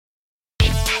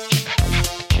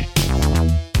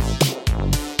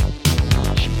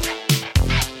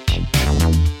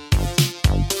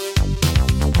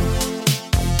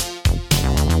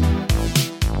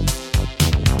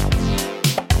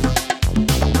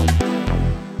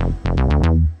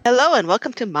Hello and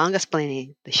welcome to Manga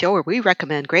Splaining, the show where we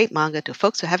recommend great manga to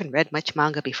folks who haven't read much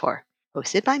manga before.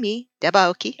 Hosted by me, Deb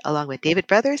Aoki, along with David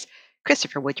Brothers,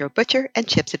 Christopher Woodrow Butcher, and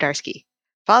Chip Zdarsky.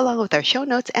 Follow along with our show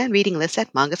notes and reading lists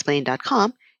at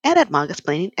mangasplaining.com and at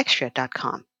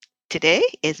mangasplainingextra.com. Today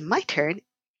is my turn.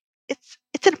 It's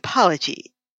an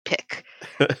apology pick.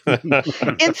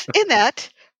 in that,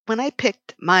 when I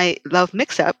picked my love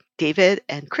mix-up, David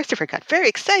and Christopher got very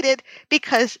excited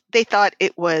because they thought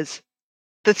it was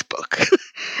this book.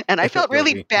 And I felt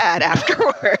really bad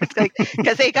afterwards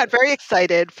because they got very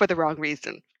excited for the wrong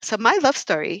reason. So my love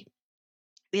story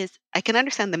is, I can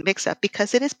understand the mix-up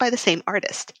because it is by the same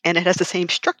artist and it has the same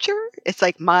structure. It's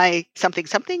like my something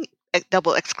something, a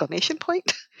double exclamation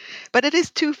point. But it is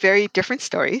two very different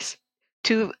stories.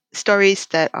 Two stories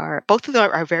that are, both of them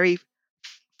are very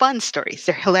fun stories.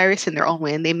 They're hilarious in their own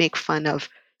way and they make fun of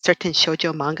certain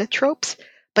shoujo manga tropes,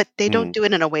 but they don't do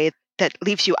it in a way that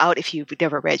leaves you out if you've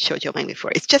never read shoujo manga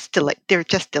before. It's just they're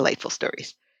just delightful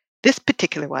stories. This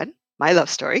particular one, My Love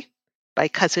Story, by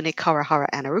Kazune, Kawahara,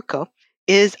 and Aruko,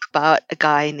 is about a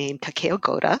guy named Takeo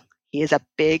Goda. He is a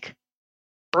big,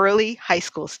 burly high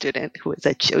school student who is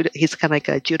he's kind of like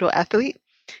a judo athlete.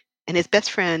 And his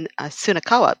best friend,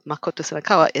 Makoto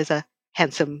Tsunakawa, is a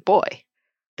handsome boy.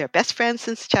 They're best friends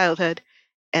since childhood,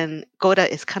 and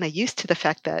Goda is kind of used to the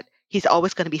fact that he's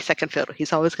always going to be second fiddle.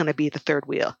 He's always going to be the third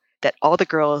wheel, that all the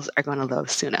girls are going to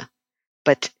love Suna.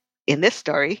 But in this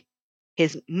story,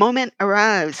 his moment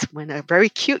arrives when a very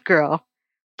cute girl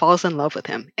falls in love with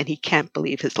him, and he can't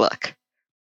believe his luck.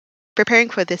 Preparing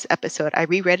for this episode, I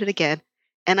reread it again,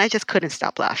 and I just couldn't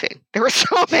stop laughing. There were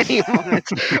so many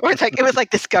moments where it was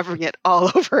like discovering it all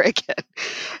over again.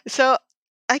 So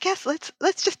I guess let's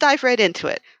just dive right into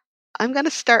it. I'm going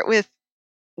to start with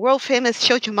world famous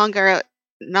shoujo manga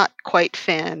not quite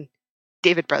fan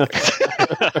David Brothers.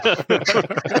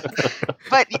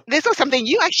 But this was something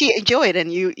you actually enjoyed,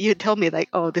 and you told me like,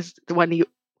 oh, this is the one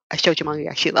a shoujo manga you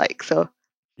actually like. So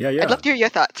yeah, I'd love to hear your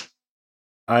thoughts.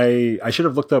 I should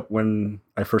have looked up when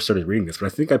I first started reading this, but I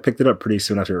think I picked it up pretty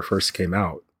soon after it first came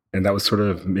out, and that was sort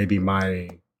of maybe my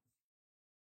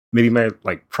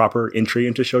like proper entry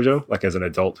into shoujo, like as an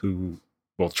adult who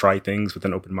will try things with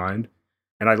an open mind.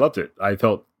 And I loved it. I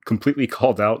felt completely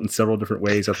called out in several different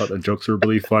ways. I thought the jokes were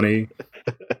really funny.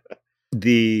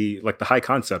 The high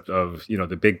concept of,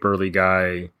 the big burly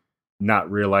guy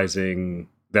not realizing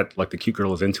that like the cute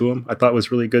girl is into him, I thought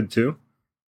was really good too.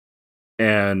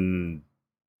 And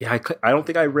yeah, I don't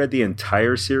think I read the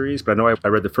entire series, but I know I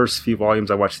read the first few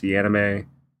volumes. I watched the anime,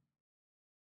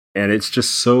 and it's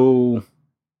just so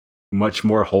much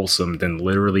more wholesome than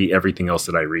literally everything else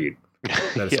that I read.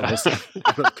 That is almost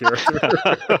a character.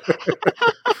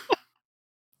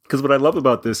 Because what I love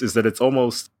about this is that it's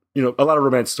almost, a lot of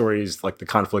romance stories, like the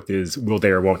conflict is will they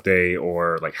or won't they,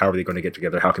 or like how are they going to get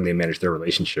together? How can they manage their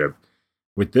relationship?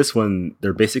 With this one,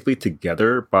 they're basically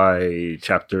together by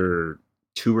chapter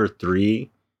 2 or 3,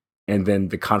 and then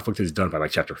the conflict is done by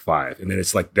like chapter 5, and then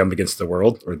it's like them against the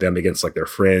world, or them against like their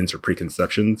friends or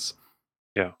preconceptions.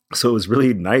 Yeah. So it was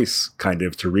really nice kind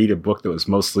of to read a book that was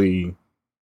mostly,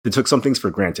 it took some things for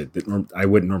granted that I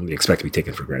wouldn't normally expect to be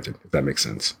taken for granted, if that makes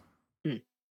sense.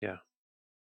 Yeah.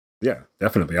 Yeah,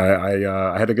 definitely.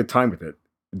 I had a good time with it.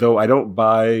 Though I don't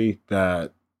buy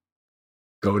that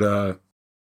Goda.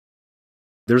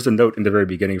 There's a note in the very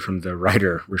beginning from the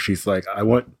writer where she's like, I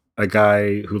want a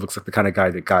guy who looks like the kind of guy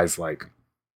that guys like.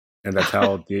 And that's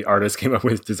how the artist came up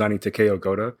with designing Takeo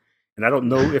Goda. And I don't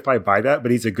know if I buy that,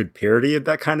 but he's a good parody of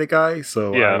that kind of guy.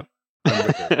 So yeah.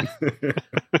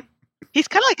 He's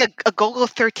kind of like a Gogol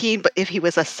 13, but if he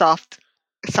was a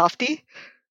softie.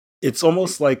 It's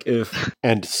almost like if...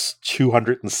 And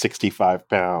 265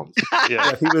 pounds.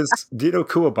 Yeah, he was... Do you know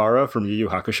Kuwabara from Yu Yu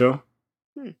Hakusho?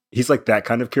 He's like that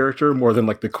kind of character, more than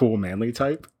like the cool manly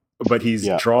type. But he's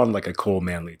drawn like a cool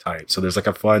manly type. So there's like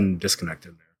a fun disconnect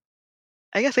in there.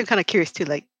 I guess I'm kind of curious too.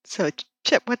 Like, so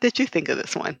Chip, what did you think of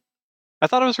this one? I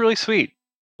thought it was really sweet.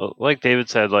 Like David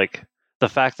said, like the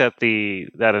fact that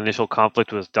that initial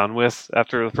conflict was done with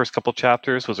after the first couple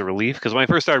chapters was a relief. Because when I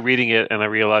first started reading it and I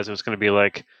realized it was going to be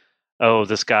like, oh,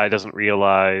 this guy doesn't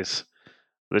realize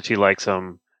that she likes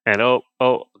him. And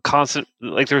constant,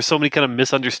 like there were so many kind of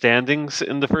misunderstandings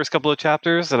in the first couple of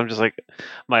chapters, and I'm just like,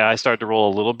 my eyes started to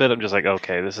roll a little bit. I'm just like,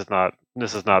 okay, this is not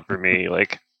for me.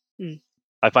 Like,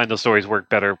 I find those stories work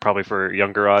better probably for a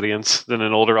younger audience than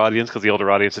an older audience, because the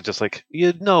older audience is just like,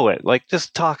 you know it, like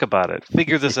just talk about it,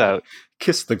 figure this out,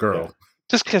 kiss the girl,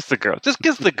 just kiss the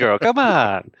girl, come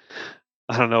on.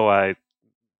 I don't know why I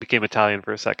became Italian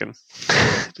for a second.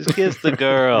 Just kiss the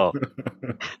girl.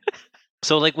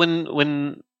 So like when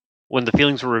the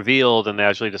feelings were revealed and they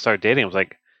actually just started dating, I was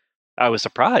like, I was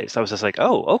surprised. I was just like,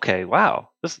 oh, okay, wow,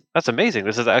 that's amazing.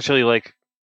 This is actually like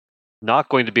not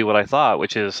going to be what I thought,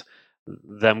 which is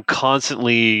them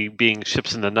constantly being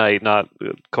ships in the night, not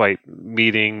quite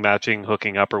meeting, matching,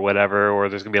 hooking up, or whatever, or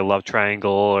there's gonna be a love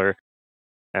triangle,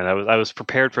 and I was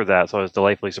prepared for that, so I was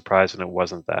delightfully surprised when it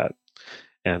wasn't that.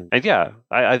 And yeah,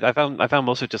 I found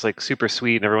most of it just like super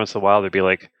sweet, and every once in a while there'd be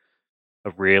like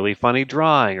a really funny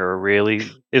drawing or a really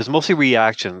it was mostly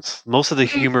reactions. Most of the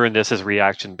humor in this is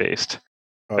reaction based,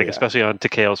 Oh, like yeah. especially on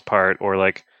Takeo's part, or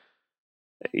like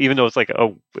even though it's like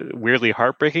a weirdly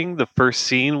heartbreaking, the first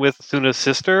scene with Suna's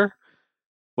sister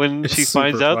when It's she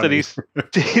finds super out that funny. he's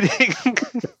dating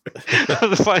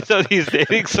finds out he's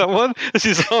dating someone,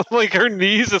 she's on like her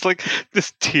knees, just like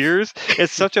just tears.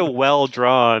 It's such a well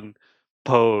drawn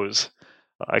pose.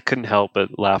 I couldn't help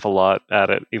but laugh a lot at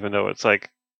it, even though it's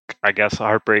like I guess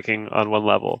heartbreaking on one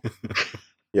level.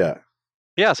 Yeah.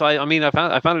 Yeah, so I mean I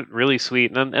found it really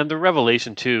sweet, and the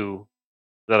revelation too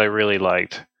that I really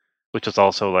liked, which was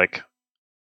also like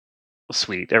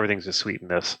sweet. Everything's just sweet in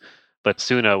this. But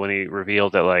Suna, when he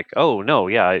revealed that, like, oh no,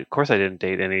 yeah, of course I didn't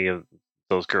date any of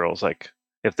those girls. Like,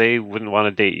 if they wouldn't want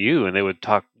to date you and they would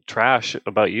talk trash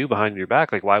about you behind your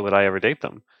back, like, why would I ever date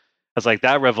them? It's like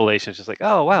that revelation is just like,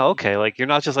 oh wow, okay, like you're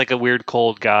not just like a weird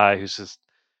cold guy who's just,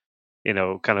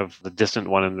 kind of the distant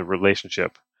one in the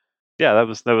relationship. Yeah,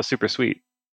 that was super sweet.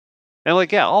 And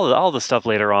like, yeah, all the stuff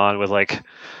later on with like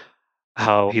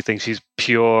how he thinks she's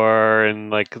pure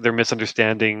and like they're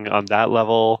misunderstanding on that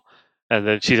level, and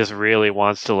then she just really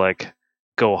wants to like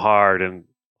go hard and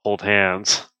hold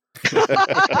hands.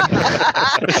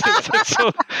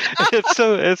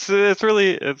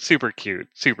 It's super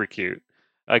cute.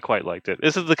 I quite liked it.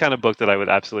 This is the kind of book that I would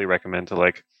absolutely recommend to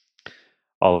like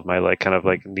all of my like kind of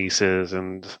like nieces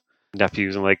and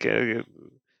nephews, and like it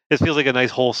feels like a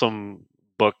nice wholesome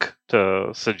book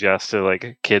to suggest to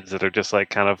like kids that are just like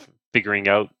kind of figuring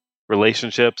out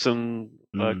relationships and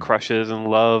crushes and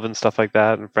love and stuff like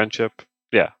that and friendship.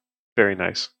 Yeah, very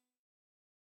nice.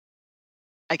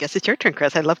 I guess it's your turn,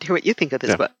 Chris. I'd love to hear what you think of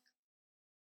this Yeah. book.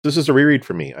 This is a reread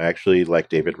for me. I actually, like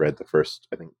David, read the first,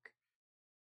 I think,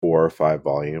 4 or 5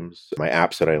 volumes. My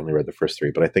app said I only read the first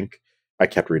 3, but I think I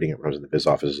kept reading it when I was in the biz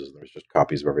offices, and there was just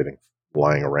copies of everything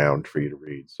lying around for you to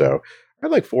read. So I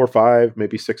had like 4 or 5,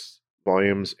 maybe 6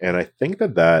 volumes, and I think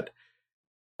I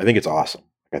think it's awesome.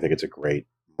 I think it's a great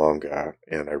manga,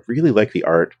 and I really like the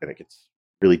art, and it gets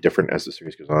really different as the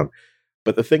series goes on.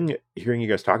 But the thing, hearing you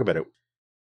guys talk about it,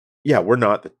 yeah, we're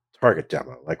not the target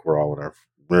demo. Like, we're all in our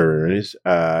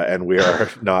and we are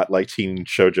not like teen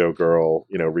shoujo girl,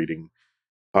 reading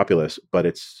Populace, but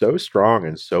it's so strong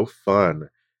and so fun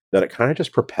that it kind of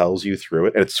just propels you through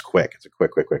it. And it's quick. It's a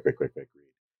quick read.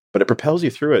 But it propels you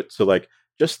through it. So like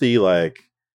just the like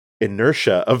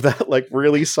inertia of that like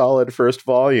really solid first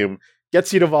volume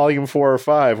gets you to volume 4 or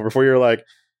 5 before you're like,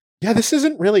 yeah, this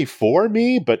isn't really for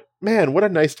me, but man, what a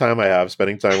nice time I have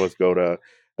spending time with Goda,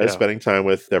 spending time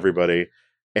with everybody.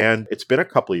 And it's been a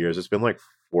couple of years. It's been like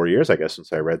 4 years, I guess,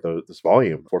 since I read this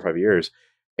volume, 4 or 5 years.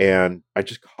 And I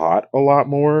just caught a lot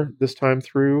more this time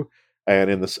through. And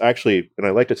in this, actually, and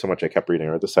I liked it so much, I kept reading.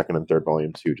 I read the second and third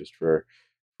volume too, just for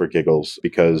giggles,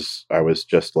 because I was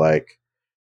just like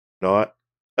not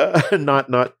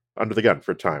not under the gun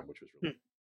for time, which was really,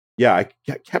 yeah. I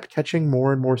kept catching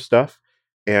more and more stuff.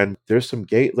 And there's some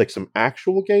some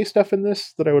actual gay stuff in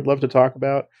this that I would love to talk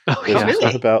about. Oh, There's some really?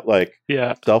 stuff about like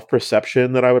yeah.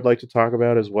 self-perception that I would like to talk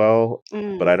about as well.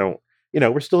 But I don't,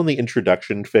 we're still in the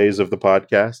introduction phase of the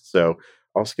podcast, so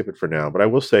I'll skip it for now. But I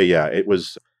will say, yeah,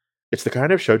 it's the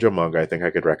kind of shoujo manga I think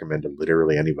I could recommend to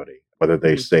literally anybody, whether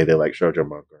they say they like shoujo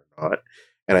manga or not.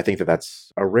 And I think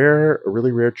that's a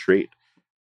really rare treat.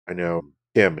 I know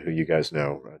Kim, who you guys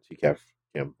know, TCAF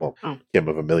Kim, Kim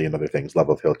of a million other things, Love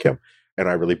of Hill Kim, and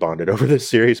I really bonded over this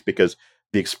series because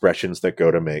the expressions that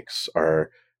Goda makes are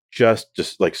just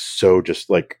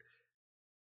like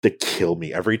they kill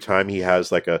me every time he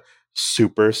has like a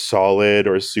super solid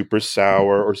or super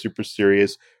sour or super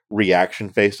serious reaction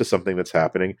face to something that's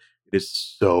happening. It is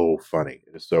so funny.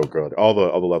 It is so good. All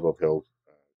the Love of Hill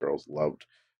girls loved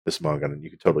this manga, and you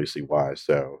can totally see why.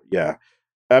 So yeah,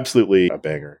 absolutely a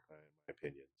banger in my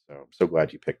opinion. So I'm so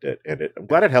glad you picked it, and I'm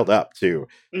glad it held up too.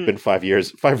 It's been 5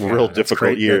 years, real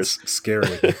difficult years. That's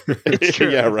scary. It's true.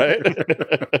 Yeah, right.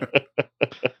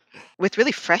 What's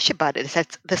really fresh about it is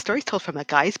that the story's told from a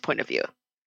guy's point of view,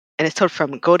 and it's told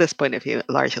from Goda's point of view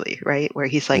largely, right? Where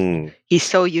he's like, he's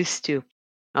so used to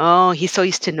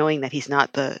knowing that he's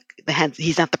not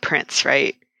he's not the prince,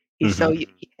 right? He's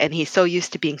he's so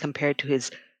used to being compared to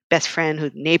his best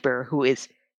friend, neighbor, who is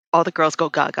all the girls go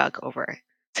gaga over.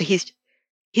 So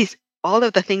he's all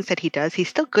of the things that he does, he's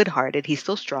still good-hearted. He's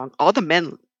still strong. All the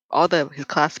men, his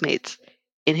classmates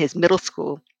in his middle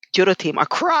school judo team are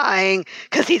crying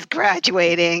because he's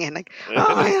graduating, and like,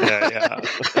 oh man,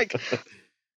 like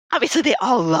obviously they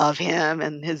all love him,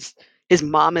 and his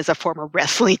mom is a former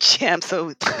wrestling champ,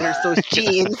 so there's those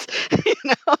genes, you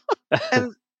know.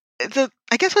 And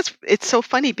I guess it's so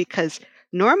funny because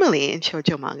normally in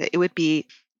shoujo manga it would be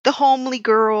the homely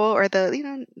girl or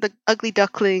the ugly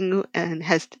duckling and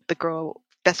has the girl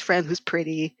best friend who's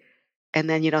pretty, and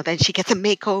then then she gets a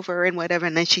makeover and whatever,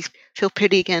 and then she feels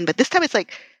pretty again. But this time it's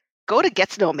like Goda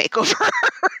gets no makeover.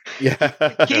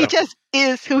 Yeah. He just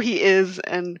is who he is,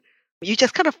 and you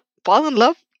just kind of fall in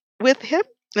love with him,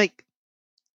 like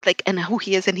and who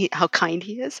he is and how kind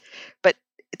he is. But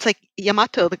it's like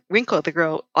Yamato, Rinko, the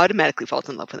girl, automatically falls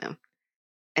in love with him,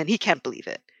 and he can't believe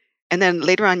it. And then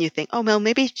later on, you think, oh well,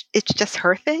 maybe it's just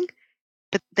her thing.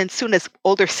 But then soon as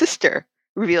older sister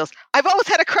reveals, I've always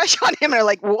had a crush on him, and they're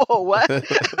like, whoa, what? And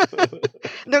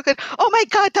they're going, oh my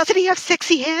god, doesn't he have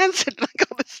sexy hands and like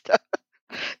all this stuff?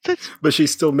 But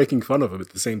she's still making fun of him at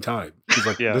the same time. She's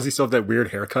like, does he still have that weird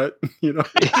haircut?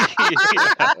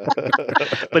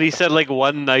 But he said like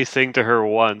one nice thing to her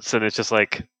once, and it's just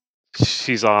like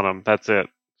she's on him. That's it.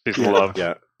 She's loved.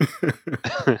 Yeah.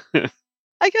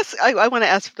 I guess I want to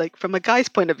ask, like, from a guy's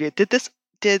point of view,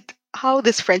 did how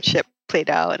this friendship played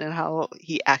out and how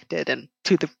he acted and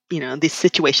to the these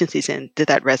situations he's in, did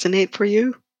that resonate for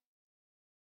you?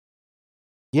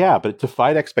 Yeah, but it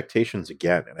defied expectations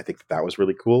again, and I think that was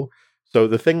really cool. So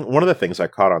one of the things I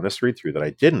caught on this read through that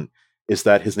I didn't is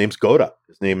that his name's Goda.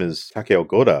 His name is Takeo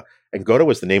Goda, and Goda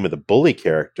was the name of the bully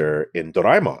character in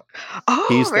Doraemon. Oh,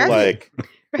 he's right.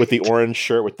 With the orange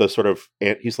shirt with the sort of,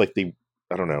 he's like the,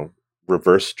 I don't know,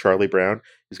 reverse Charlie Brown.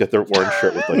 He's got the orange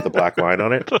shirt with like the black line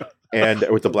on it, and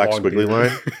with the black squiggly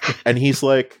line, and he's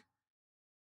like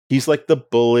the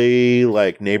bully,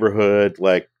 like neighborhood,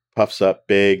 like puffs up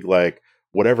big, like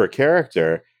whatever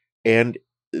character. And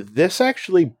this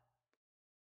actually,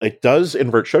 it does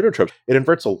invert shoujo tropes. It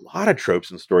inverts a lot of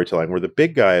tropes in storytelling where the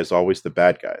big guy is always the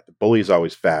bad guy. The bully is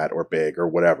always fat or big or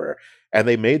whatever. And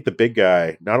they made the big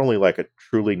guy not only like a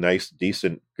truly nice,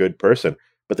 decent, good person,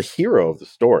 but the hero of the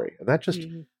story. And that just,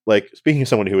 like, speaking of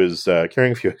someone who is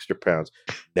carrying a few extra pounds,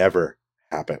 never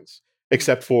happens.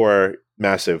 Except for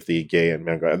Massive, the gay and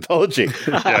manga anthology.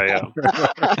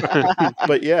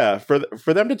 But yeah, for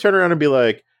them to turn around and be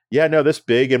like, yeah, no, this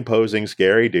big, imposing,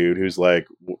 scary dude who's like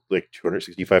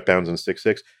 265 pounds and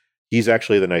 6'6", he's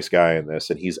actually the nice guy in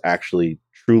this, and he's actually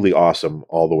truly awesome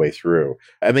all the way through.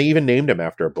 And they even named him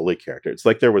after a bully character. It's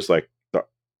like there was like,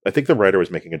 I think the writer was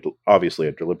making obviously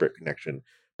a deliberate connection,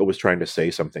 but was trying to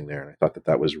say something there. And I thought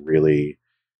that was really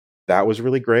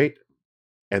great.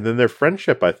 And then their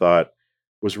friendship, I thought,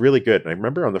 was really good. And I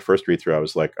remember on the first read through, I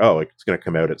was like, oh, it's going to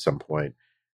come out at some point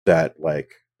that,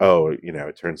 like, oh,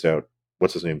 it turns out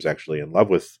what's his name's actually in love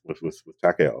with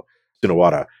Takeo.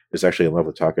 Tsunewada is actually in love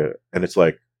with Taka. And it's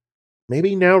like,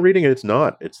 maybe now reading it, it's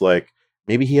not. It's like,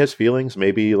 maybe he has feelings.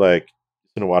 Maybe like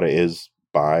Tsunewada is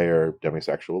bi or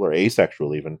demisexual or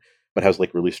asexual even, but has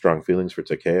like really strong feelings for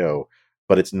Takeo.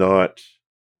 But that's not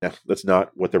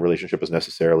what the relationship is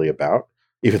necessarily about.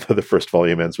 Even though the first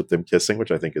volume ends with them kissing,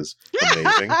 which I think is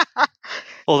amazing.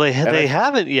 Well, they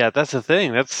haven't yet. That's the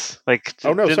thing. That's like,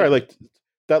 oh no, sorry. Like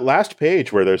that last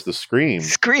page where there's the scream,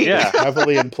 yeah,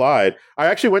 heavily implied. I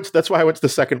actually that's why I went to the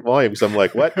second volume, because I'm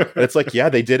like, what? And it's like, yeah,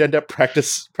 they did end up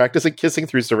practicing kissing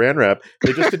through Saran wrap.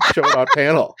 They just didn't show it on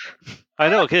panel. I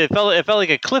know. It felt like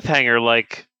a cliffhanger.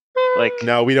 Like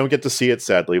no, we don't get to see it.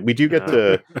 Sadly, we do get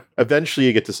to. Eventually,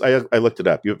 you get to. I looked it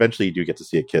up. You eventually do get to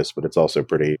see a kiss, but it's also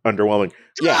pretty underwhelming.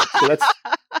 Yeah, so that's.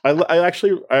 I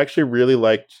actually really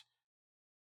liked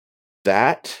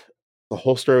that. The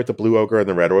whole story with the blue ogre and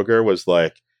the red ogre was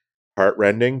like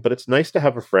heartrending, but it's nice to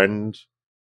have a friend.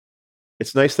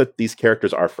 It's nice that these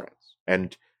characters are friends,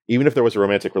 and even if there was a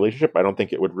romantic relationship, I don't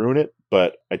think it would ruin it.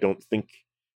 But I don't think,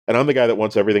 and I'm the guy that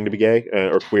wants everything to be gay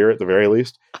or queer at the very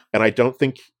least, and I don't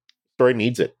think story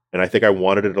needs it. And I think I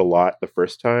wanted it a lot the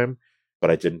first time, but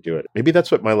I didn't do it. Maybe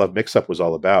that's what My Love Mix-Up was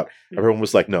all about. Everyone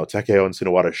was like, no, Takeo and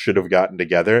Tsunewada should have gotten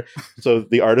together. So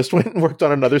the artist went and worked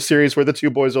on another series where the two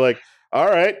boys are like, all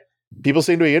right, people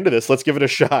seem to be into this. Let's give it a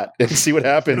shot and see what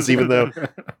happens, even though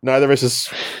neither of us is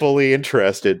fully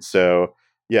interested. So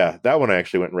yeah, that one I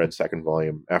actually went and read second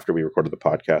volume after we recorded the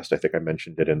podcast. I think I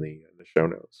mentioned it in the show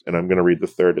notes. And I'm going to read the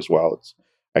third as well.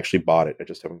 I actually bought it. I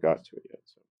just haven't gotten to it yet.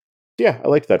 So yeah, I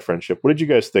liked that friendship. What did you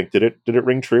guys think? Did it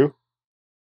ring true?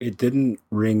 It didn't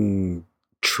ring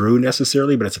true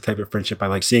necessarily, but it's a type of friendship I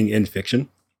like seeing in fiction.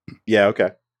 Yeah,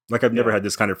 okay. Like I've never had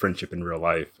this kind of friendship in real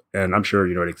life, and I'm sure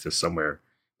it exists somewhere.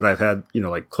 but I've had,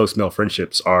 like close male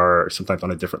friendships are sometimes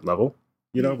on a different level,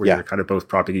 where Yeah. you're kind of both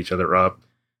propping each other up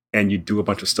and you do a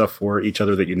bunch of stuff for each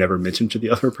other that you never mentioned to the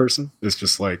other person. It's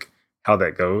just like how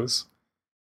that goes.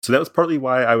 So that was partly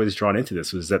why I was drawn into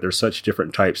this, was that there's such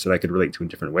different types that I could relate to in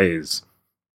different ways.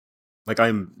 Like,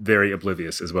 I'm very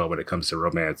oblivious as well when it comes to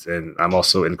romance, and I'm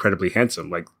also incredibly handsome,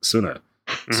 like Suna.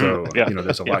 So, Yeah.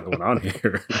 there's a lot going on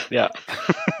here. Yeah.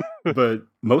 But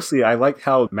mostly, I like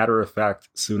how matter-of-fact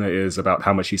Suna is about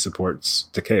how much he supports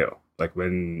Takeo. Like,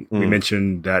 when we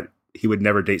mentioned that he would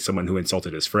never date someone who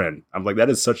insulted his friend, I'm like, that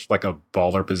is such like a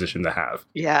baller position to have.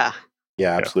 Yeah.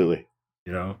 Yeah, absolutely.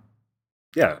 Yeah,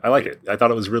 I like it. I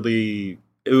thought it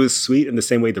was sweet in the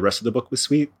same way the rest of the book was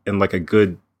sweet, and like a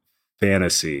good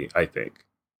fantasy, I think.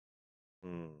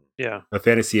 Yeah. A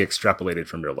fantasy extrapolated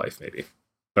from real life, maybe.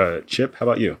 Chip, how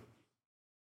about you?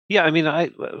 Yeah, I mean,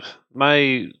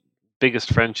 my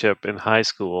biggest friendship in high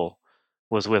school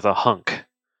was with a hunk.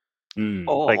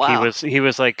 Oh, Like wow. he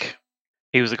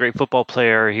was a great football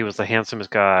player. He was the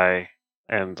handsomest guy,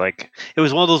 and like it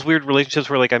was one of those weird relationships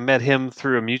where like I met him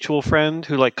through a mutual friend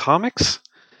who liked comics,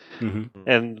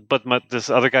 but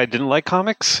this other guy didn't like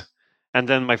comics, and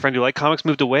then my friend who liked comics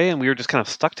moved away, and we were just kind of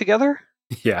stuck together.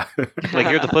 Yeah. Like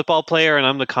you're the football player, and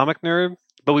I'm the comic nerd,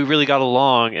 but we really got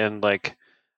along, and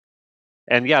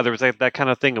yeah, there was that kind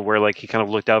of thing where like he kind of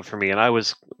looked out for me, and I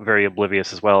was very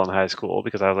oblivious as well in high school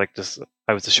because I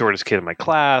was the shortest kid in my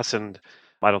class, and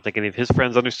I don't think any of his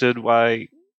friends understood why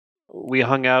we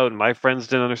hung out, and my friends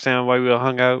didn't understand why we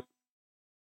hung out.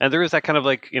 And there is that kind of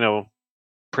like,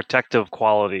 protective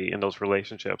quality in those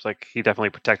relationships. Like he definitely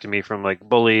protected me from like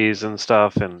bullies and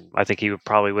stuff, and I think he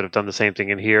probably would have done the same thing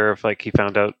in here if like he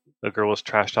found out a girl was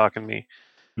trash talking me.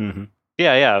 Mm-hmm.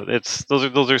 Yeah, it's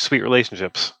those are sweet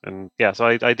relationships, and yeah, so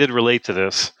I did relate to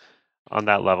this on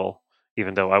that level,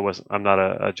 even though I'm not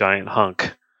a giant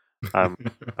hunk.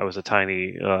 I was a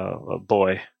tiny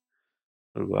boy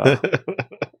who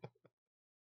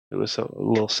it was a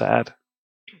little sad.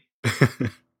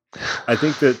 I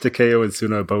think that Takeo and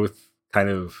Suna both kind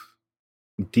of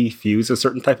defuse a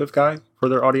certain type of guy for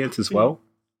their audience as well.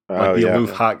 Like the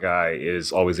aloof hot guy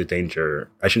is always a danger.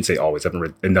 I shouldn't say always. I haven't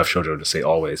read enough shoujo to say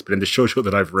always, but in the shoujo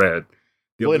that I've read,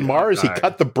 in Mars, he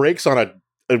cut the brakes on a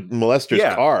molester's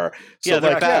car. So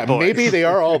they're bad boys. Maybe they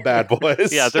are all bad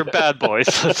boys. Yeah, they're bad boys,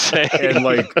 let's say. And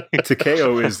like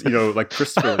Takeo is, like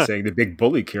Christopher was saying, the big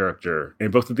bully character. And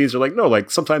both of these are like, no,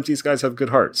 like sometimes these guys have good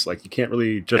hearts. Like you can't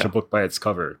really judge a book by its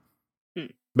cover.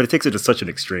 But it takes it to such an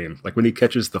extreme. Like when he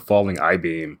catches the falling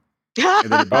I-beam, and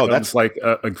then it becomes like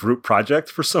a group project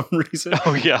for some reason.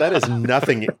 Oh yeah, that is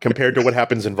nothing compared to what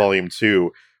happens in Volume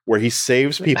 2, where he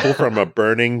saves people from a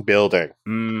burning building.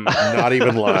 Not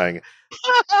even lying.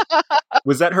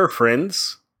 Was that her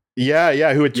friends? Yeah.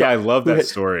 I love that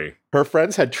story. Her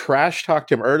friends had trash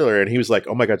talked him earlier, and he was like,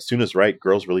 "Oh my god, Suna's right.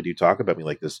 Girls really do talk about me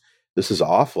like this. This is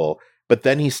awful." But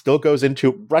then he still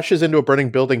rushes into a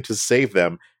burning building to save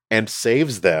them, and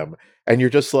saves them. And you're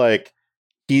just like,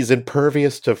 he's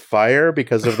impervious to fire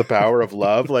because of the power of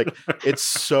love. Like, it's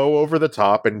so over the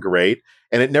top and great.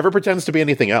 And it never pretends to be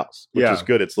anything else, which is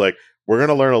good. It's like, we're going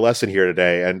to learn a lesson here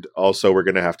today. And also we're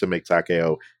going to have to make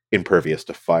Takeo impervious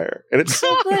to fire. And it's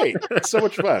so great. It's so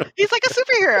much fun. He's like a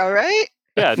superhero, right?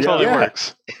 Yeah, it totally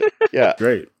works. Yeah.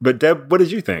 Great. But Deb, what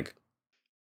did you think?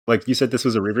 Like you said, this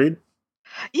was a reread?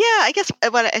 Yeah, I guess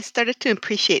what I started to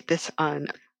appreciate this on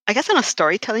a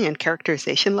storytelling and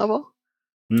characterization level.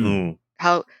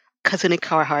 How Kazune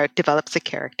Kawahara develops a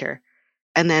character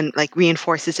and then like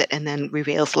reinforces it and then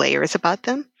reveals layers about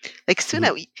them. Like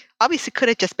Suna obviously could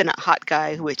have just been a hot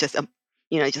guy who was just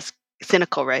just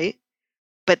cynical, right?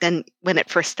 But then when it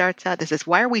first starts out, this is,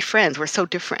 why are we friends? We're so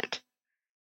different.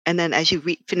 And then as you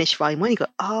finish volume 1, you go,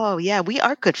 oh yeah, we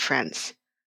are good friends.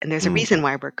 And there's a reason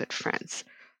why we're good friends.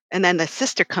 And then the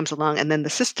sister comes along, and then the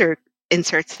sister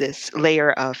inserts this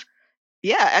layer of,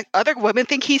 other women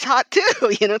think he's hot too.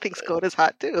 Thinks Koda's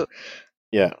hot too.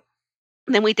 Yeah.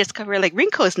 And then we discover like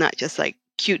Rinko is not just like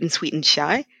cute and sweet and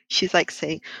shy. She's like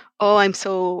saying, "Oh, I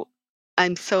feel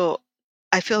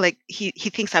like he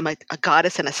thinks I'm a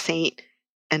goddess and a saint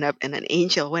and an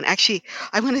angel. When actually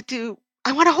I want to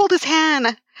hold his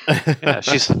hand." Yeah,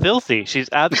 she's filthy. She's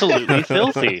absolutely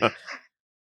filthy.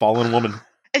 Fallen woman.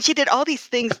 And she did all these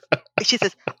things. She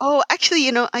says, "Oh,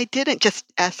 actually, I didn't just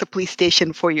ask the police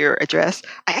station for your address.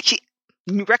 I actually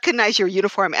recognize your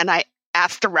uniform, and I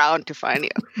asked around to find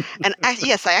you. And I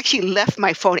actually left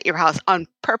my phone at your house on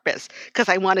purpose because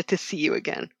I wanted to see you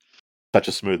again." Such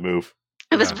a smooth move.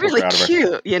 It was really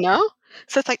cute,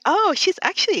 So it's like, oh, she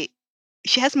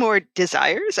has more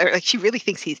desires, or like she really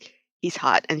thinks he's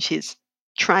hot, and she's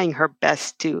trying her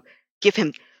best to give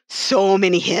him so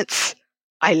many hints.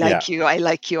 I like Yeah. you, I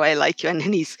like you, I like you. And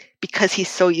then because he's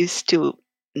so used to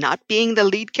not being the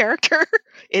lead character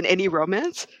in any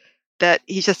romance, that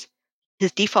his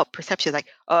default perception is like,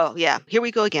 oh yeah, here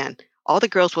we go again. All the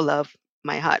girls will love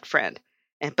my hot friend.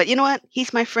 But you know what?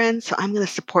 He's my friend, so I'm going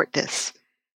to support this.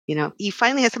 He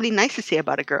finally has something nice to say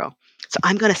about a girl, so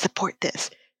I'm going to support this.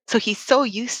 So he's so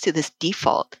used to this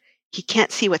default, he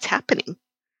can't see what's happening.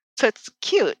 So it's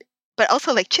cute. But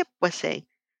also, like Chip was saying,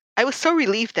 I was so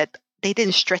relieved that they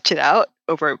didn't stretch it out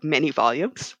over many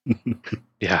volumes.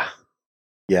 Yeah.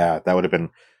 Yeah, that would have been,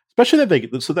 especially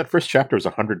so that first chapter was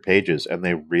 100 pages, and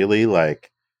they really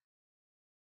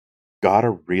got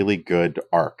a really good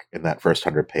arc in that first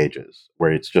 100 pages,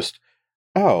 where it's just,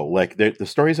 the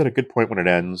story's at a good point when it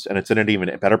ends, and it's at an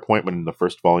even better point when the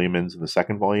first volume ends and the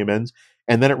second volume ends,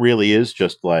 and then it really is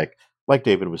just like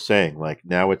David was saying,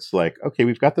 now it's okay,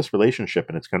 we've got this relationship,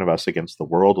 and it's kind of us against the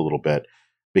world a little bit,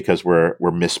 because we're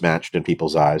mismatched in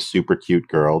people's eyes. Super cute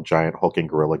girl, giant hulking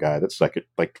gorilla guy that's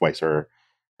like twice her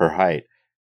height.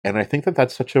 And I think that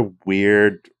that's such a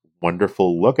weird,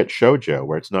 wonderful look at shoujo,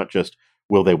 where it's not just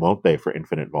will they, won't they for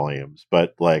infinite volumes,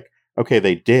 but okay,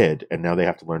 they did, and now they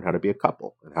have to learn how to be a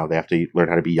couple, and how they have to learn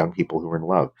how to be young people who are in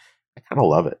love. I kind of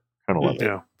love it.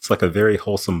 Yeah. It's like a very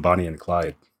wholesome Bonnie and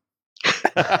Clyde.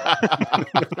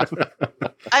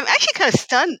 I'm actually kind of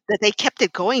stunned that they kept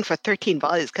it going for 13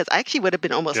 volumes, because I actually would have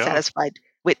been almost satisfied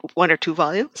with 1 or 2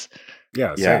 volumes.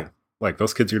 Yeah, same.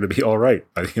 Those kids are going to be all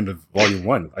right by the end of volume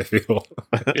 1, I feel.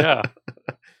 Yeah.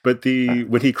 But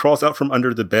when he crawls out from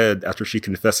under the bed after she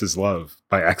confesses love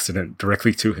by accident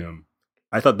directly to him,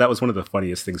 I thought that was one of the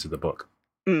funniest things of the book.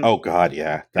 Mm. Oh God,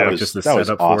 yeah, that was just the that was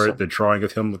setup awesome. for it, the drawing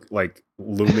of him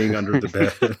looming under the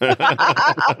bed.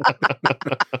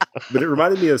 But it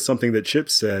reminded me of something that Chip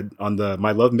said on the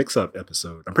My Love Mix-Up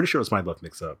episode. I'm pretty sure it was My Love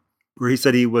Mix-Up, where he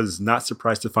said he was not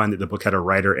surprised to find that the book had a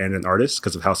writer and an artist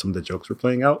because of how some of the jokes were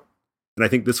playing out. And I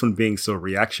think this one being so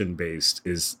reaction-based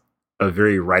is a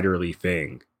very writerly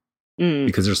thing.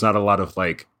 Because there's not a lot of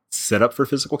setup for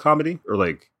physical comedy, or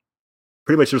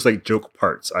pretty much there's joke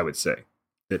parts, I would say,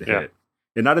 that hit.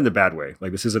 And not in the bad way.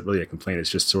 This isn't really a complaint. It's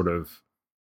just sort of,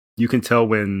 you can tell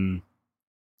when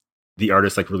the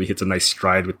artist really hits a nice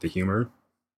stride with the humor,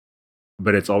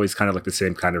 but it's always kind of the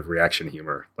same kind of reaction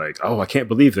humor. Oh, I can't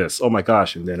believe this. Oh my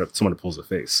gosh. And then someone pulls a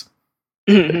face.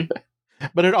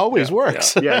 But it always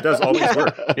works. Yeah, it does always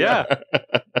work. Yeah.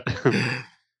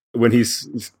 When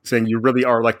he's saying you really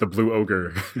are like the blue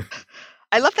ogre.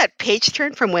 I love that page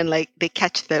turn from when they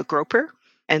catch the groper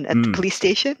and at the police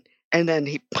station, and then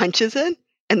he punches in,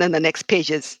 and then the next page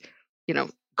is,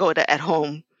 go to at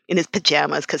home in his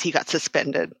pajamas because he got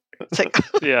suspended. It's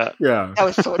yeah. That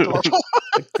was so adorable.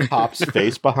 Cop's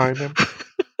face behind him.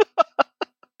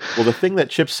 Well, the thing that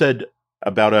Chip said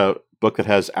about a book that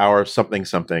has our something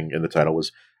in the title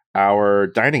was Our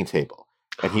Dining Table,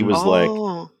 and he was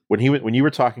when you were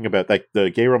talking about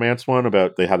the gay romance one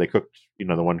about how they cooked,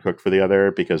 the one cooked for the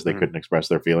other because they couldn't express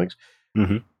their feelings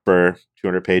for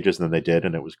 200 pages, and then they did,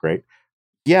 and it was great.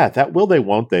 Yeah, that will they,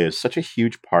 won't they is such a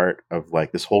huge part of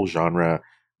this whole genre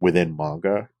within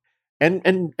manga,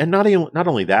 and not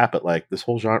only that, but this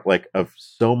whole genre of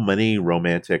so many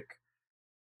romantic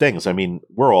things. I mean,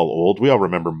 we're all old. We all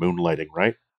remember moonlighting,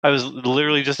 right? I was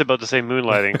literally just about to say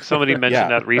moonlighting. Somebody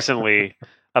mentioned that recently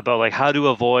about how to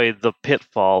avoid the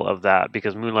pitfall of that,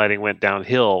 because moonlighting went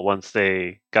downhill once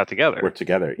they got together. We're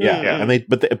together, yeah. And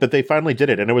but they finally did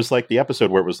it, and it was the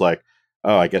episode where it was oh,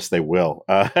 I guess they will,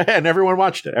 and everyone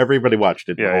watched it. Everybody watched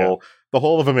it. The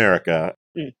whole of America,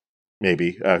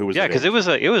 maybe. Who was because it was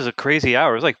a crazy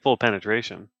hour. It was full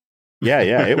penetration. Yeah,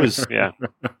 it was. Yeah.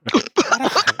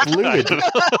 Fluid.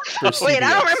 Wait,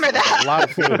 I don't remember that. A lot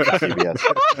of fluid for CBS.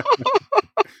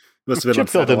 Must have been Chip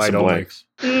filled in some blanks.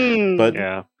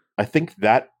 But I think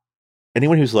that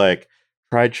anyone who's tried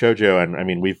shoujo, and I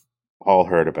mean, we've all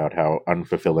heard about how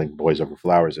unfulfilling Boys Over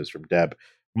Flowers is from Deb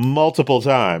multiple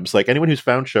times. Anyone who's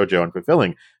found shoujo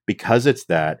unfulfilling because it's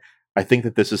that, I think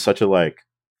that this is such a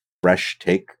fresh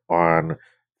take on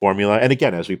formula. And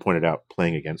again, as we pointed out,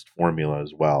 playing against formula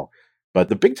as well. But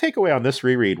the big takeaway on this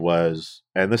reread was,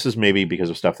 and this is maybe because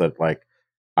of stuff that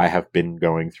I have been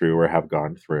going through or have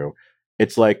gone through,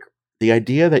 it's the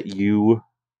idea that you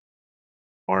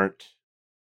aren't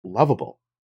lovable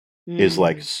is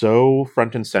so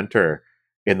front and center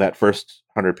in that first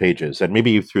 100 pages, and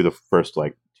maybe through the first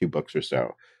 2 books or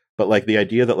so. But the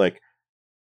idea that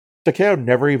Takeo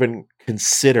never even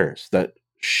considers that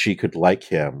she could like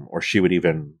him, or she would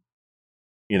even,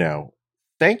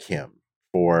 thank him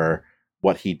for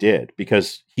what he did,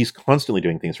 because he's constantly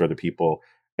doing things for other people,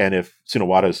 And if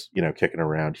Sunawata's, kicking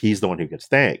around, he's the one who gets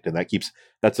thanked. And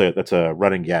that's a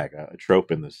running gag, a trope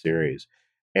in the series.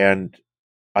 And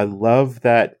I love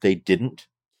that they didn't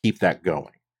keep that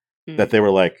going. That they were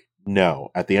like,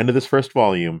 no, at the end of this first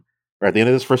volume, or at the end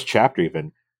of this first chapter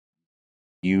even,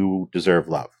 you deserve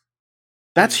love.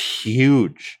 That's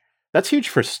huge. That's huge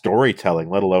for storytelling,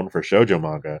 let alone for shoujo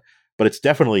manga. But it's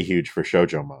definitely huge for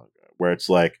shoujo manga, where it's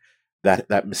like that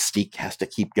mystique has to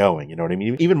keep going. You know what I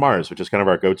mean? Even Mars, which is kind of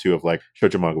our go-to of like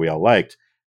shoujo manga we all liked,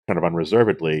 kind of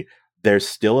unreservedly, there's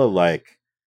still a like,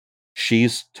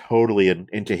 she's totally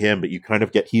into him, but you kind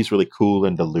of get, he's really cool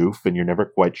and aloof, and you're never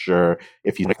quite sure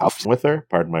if he's like off with her.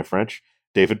 Pardon my French.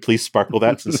 David, please sparkle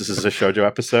that since this is a shoujo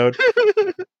episode.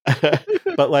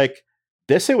 But like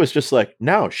this, it was just like,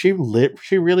 no, she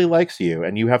really likes you,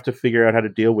 and you have to figure out how to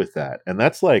deal with that. And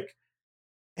that's like,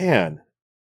 man,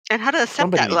 and how to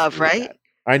accept that love, right? That.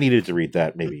 I needed to read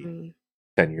that maybe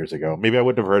 10 years ago. Maybe I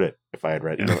wouldn't have heard it if I had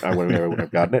read it. I wouldn't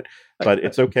have gotten it. But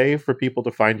it's okay for people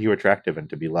to find you attractive and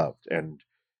to be loved. And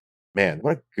man,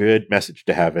 what a good message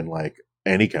to have in like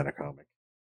any kind of comic.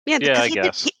 Yeah,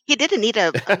 because he didn't need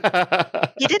a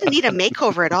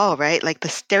makeover at all, right? Like the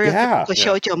stereotypical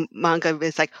shoujo manga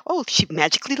is like, oh, she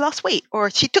magically lost weight,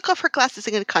 or she took off her glasses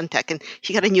and got contact, and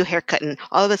she got a new haircut, and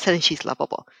all of a sudden she's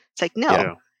lovable. It's like,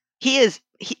 no, he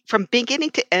from beginning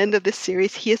to end of this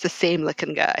series, he is the same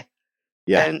looking guy.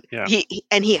 Yeah,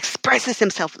 and he expresses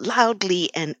himself loudly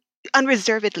and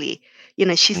unreservedly.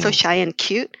 She's so shy and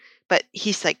cute, but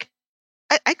he's like,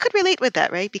 I could relate with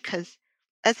that, right? Because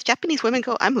as Japanese women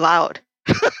go, I'm loud.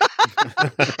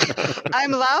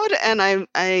 I'm loud, and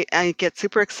I get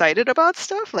super excited about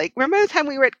stuff. Like, remember the time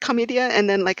we were at Comedia, and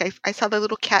then like I saw the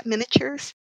little cat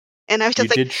miniatures, and I was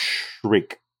just you did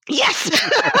shriek. Yes.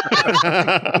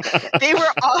 They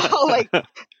were all like,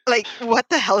 what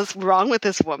the hell is wrong with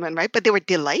this woman, right? But they were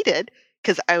delighted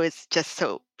because I was just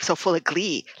so full of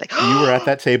glee. Like, you were at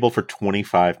that table for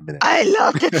 25 minutes. I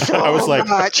loved it so much. I was like,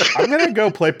 I'm going to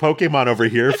go play Pokemon over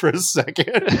here for a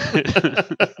second.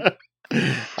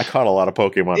 I caught a lot of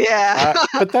Pokemon. Yeah.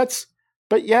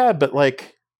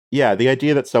 The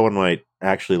idea that someone might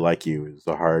actually like you is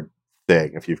a hard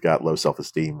thing if you've got low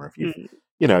self-esteem, or if you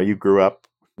grew up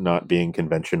not being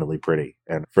conventionally pretty.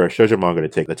 And for a shoujo manga to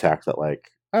take the tack that like,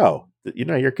 oh,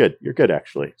 you're good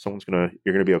actually.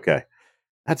 You're gonna be okay.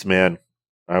 That's, man,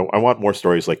 I want more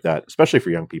stories like that, especially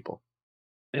for young people.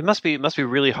 It must be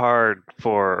really hard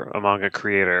for a manga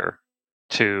creator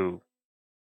to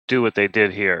do what they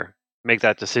did here, make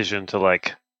that decision to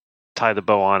like tie the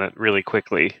bow on it really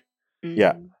quickly.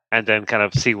 Yeah. And then kind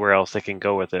of see where else they can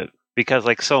go with it. Because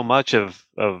like so much of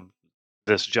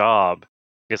this job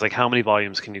is like, how many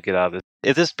volumes can you get out of this?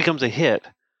 If this becomes a hit,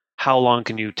 how long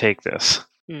can you take this?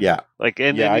 Yeah. Like,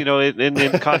 in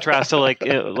contrast to like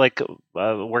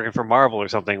working for Marvel or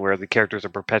something where the characters are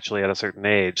perpetually at a certain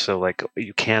age. So like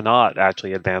you cannot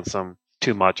actually advance them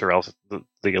too much, or else the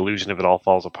illusion of it all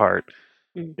falls apart.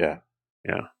 Yeah.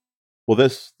 Yeah. Well,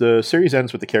 the series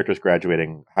ends with the characters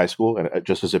graduating high school, and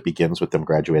just as it begins with them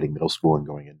graduating middle school and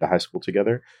going into high school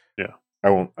together. Yeah. I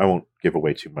won't give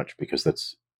away too much because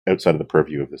that's outside of the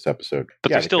purview of this episode.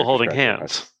 But they're still holding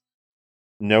hands.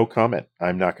 No comment.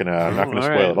 I'm not gonna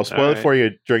spoil it. I'll spoil it for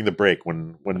you during the break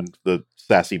when the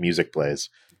sassy music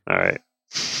plays. All right.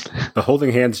 The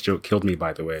holding hands joke killed me,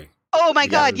 by the way. Oh my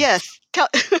God, yes.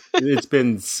 It's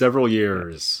been several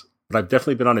years, but I've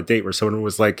definitely been on a date where someone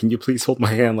was like, "Can you please hold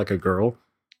my hand like a girl?"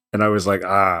 And I was like,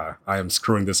 I am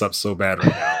screwing this up so bad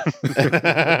right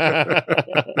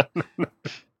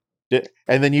now.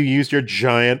 And then you used your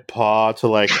giant paw to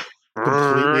like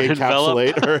completely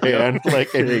encapsulate her hand,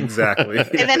 like exactly. And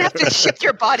then have to shift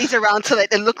your bodies around so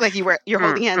that it looked like you're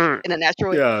holding hands in a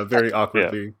natural way. Yeah, very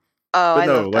awkwardly. Yeah. Oh, but I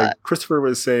love that. Like Christopher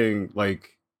was saying,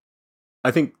 like,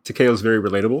 I think Takeo's very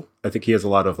relatable. I think he has a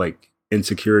lot of like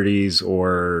insecurities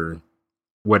or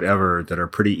whatever that are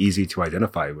pretty easy to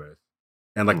identify with.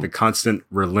 And like the constant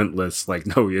relentless, like,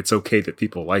 no, it's okay that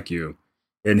people like you,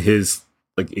 and his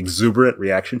like exuberant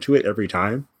reaction to it every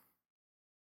time.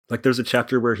 Like there's a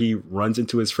chapter where he runs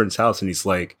into his friend's house and he's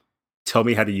like, "Tell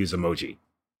me how to use emoji."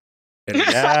 And it's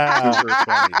super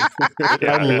funny.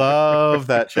 I love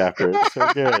that chapter. It's so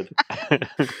good.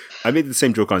 I made the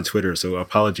same joke on Twitter, so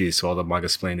apologies to all the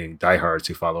manga-splaining diehards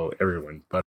who follow everyone.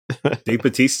 But Dave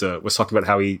Bautista was talking about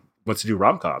how he wants to do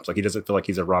rom-coms. Like he doesn't feel like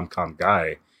he's a rom-com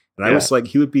guy. And I was like,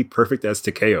 he would be perfect as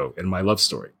Takeo in My Love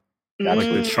Story. Like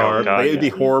the charm. It would be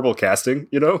horrible casting,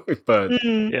 but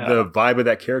the vibe of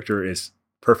that character is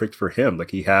perfect for him.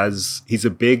 Like he's a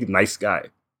big, nice guy,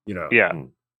 Yeah.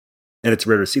 And it's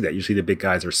rare to see that. Usually the big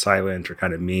guys are silent or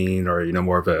kind of mean or,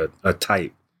 more of a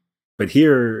type. But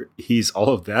here he's all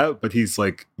of that, but he's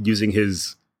like using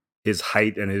his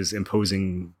height and his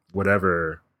imposing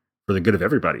whatever for the good of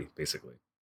everybody, basically.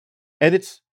 And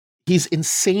he's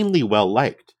insanely well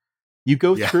liked. You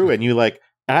go through and you like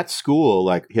at school,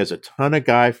 like he has a ton of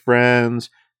guy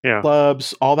friends,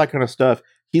 clubs, all that kind of stuff.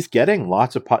 He's getting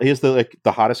lots of he's the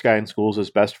hottest guy in school is his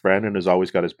best friend and has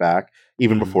always got his back,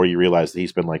 even before you realize that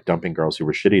he's been like dumping girls who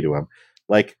were shitty to him.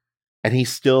 Like, and he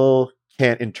still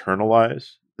can't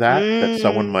internalize that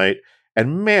someone might.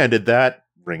 And man, did that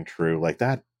ring true. Like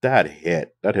that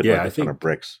hit like a ton of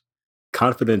bricks.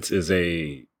 Confidence is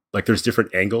there's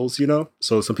different angles, you know?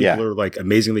 So some people are like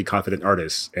amazingly confident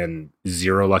artists and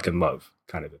zero luck in love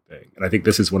kind of a thing. And I think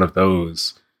this is one of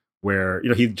those where, you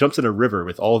know, he jumps in a river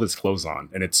with all of his clothes on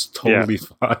and it's totally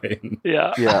fine.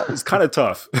 Yeah. It's kind of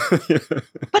tough.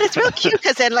 But it's real cute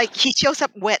because then like he shows up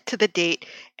wet to the date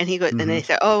and he goes, and they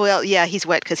say, oh, well, yeah, he's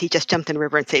wet because he just jumped in the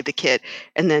river and saved the kid.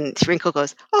 And then Wrinkle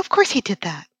goes, oh, of course he did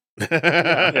that.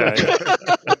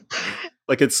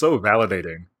 Like it's so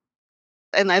validating.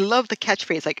 And I love the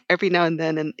catchphrase, like every now and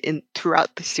then and in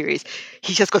throughout the series,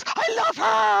 he just goes, I love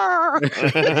her.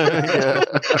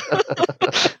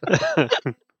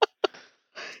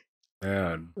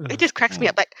 Man. It just cracks me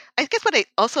up. Like, I guess what I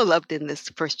also loved in this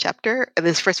first chapter, in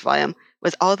this first volume,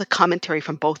 was all the commentary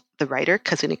from both the writer,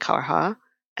 Kazune Kawahara,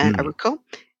 and Aruko.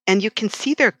 And you can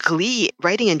see their glee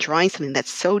writing and drawing something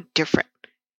that's so different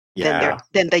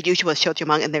than the usual shoujo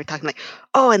manga. And they're talking like,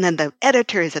 oh, and then the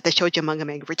editors at the shoujo manga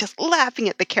mag were just laughing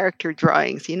at the character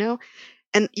drawings, you know?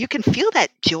 And you can feel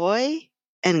that joy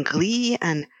and glee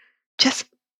and just,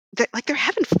 they're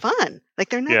having fun. Like,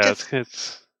 they're not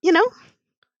just, you know?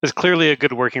 It's clearly a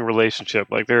good working relationship.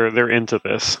 Like they're into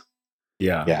this.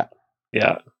 Yeah. I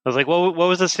was like, what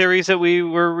was the series that we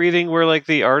were reading where like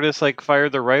the artist like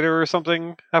fired the writer or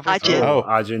something? Ajin. Oh,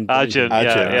 Ajin.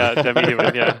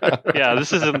 Yeah.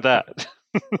 This isn't that.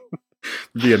 It'd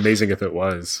be amazing if it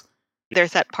was.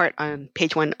 There's that part on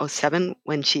page 107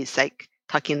 when she's like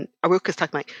Aruka's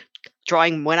talking like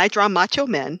when I draw macho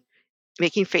men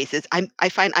making faces, I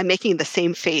find I'm making the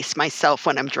same face myself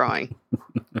when I'm drawing.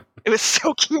 It was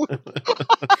so cute.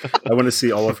 I want to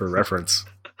see all of her reference.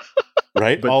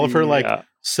 Right? But all of her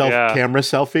self-camera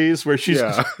selfies where she's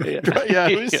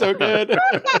it was so good.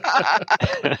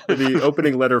 The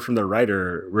opening letter from the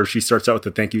writer where she starts out with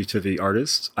a thank you to the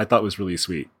artist, I thought was really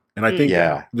sweet. And I think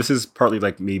this is partly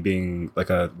like me being like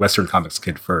a Western comics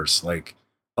kid first. Like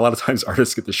a lot of times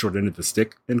artists get the short end of the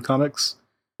stick in comics.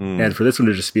 And for this one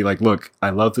to just be like, look, I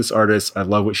love this artist. I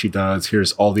love what she does.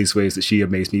 Here's all these ways that she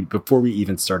amazed me before we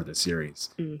even started the series.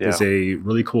 It's a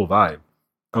really cool vibe.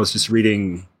 I was just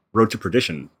reading Road to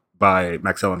Perdition by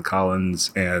Max Allan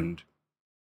Collins and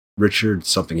Richard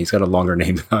something. He's got a longer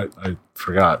name than I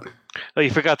forgot. Oh, you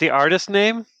forgot the artist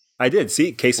name? I did.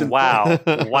 See, case in Wow.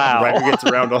 Writer gets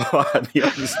around a lot. The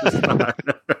artist does not.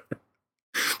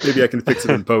 Maybe I can fix it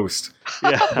in post.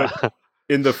 Yeah. But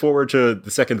in the forward to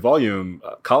the second volume,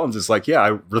 Collins is like,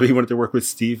 I really wanted to work with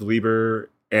Steve Lieber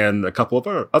and a couple of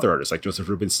other artists like Joseph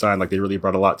Rubinstein. Like they really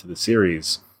brought a lot to the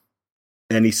series.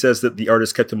 And he says that the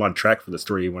artist kept him on track for the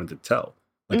story he wanted to tell.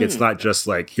 Like it's not just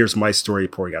like, here's my story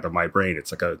pouring out of my brain.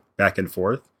 It's like a back and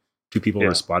forth, two people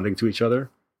responding to each other.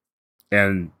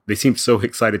 And they seem so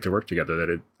excited to work together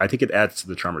that I think it adds to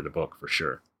the charm of the book for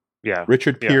sure. Yeah.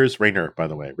 Richard Piers Rayner, by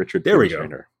the way. There we go.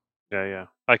 Rayner. Yeah.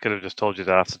 I could have just told you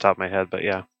that off the top of my head, but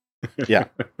yeah. Yeah.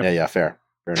 Fair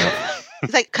enough.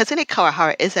 It's like Kazune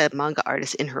Kawahara is a manga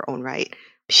artist in her own right.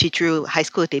 She drew High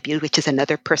School Debut, which is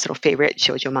another personal favorite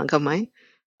shoujo manga of mine.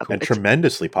 And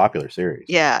tremendously popular series.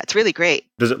 Yeah, it's really great.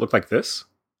 Does it look like this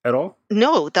at all?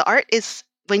 No, the art is,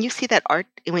 when you see that art,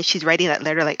 when she's writing that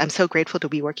letter, like, I'm so grateful to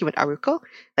be working with Aruko,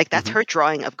 like, that's her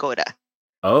drawing of Goda.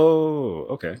 Oh,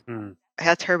 okay.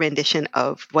 That's her rendition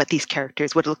of what these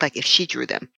characters would look like if she drew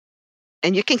them.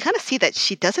 And you can kind of see that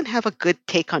she doesn't have a good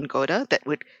take on Goda that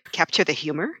would capture the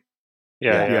humor.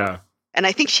 Yeah. And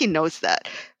I think she knows that.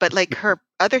 But like her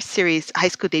other series, High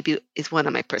School Debut, is one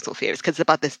of my personal favorites because it's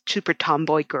about this super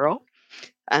tomboy girl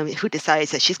who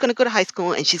decides that she's going to go to high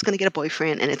school and she's going to get a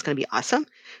boyfriend and it's going to be awesome.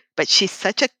 But she's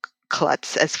such a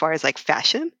klutz as far as like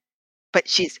fashion. But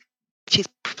she's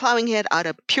plowing it out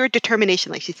of pure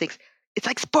determination. Like she thinks, it's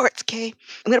like sports, okay?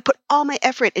 I'm going to put all my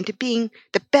effort into being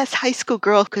the best high school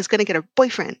girl who's going to get a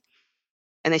boyfriend.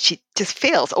 And then she just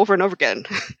fails over and over again.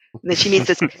 And then she meets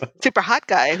this super hot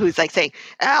guy who's like saying,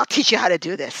 I'll teach you how to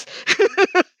do this.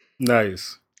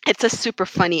 Nice. It's a super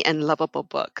funny and lovable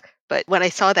book. But when I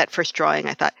saw that first drawing,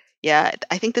 I thought,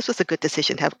 I think this was a good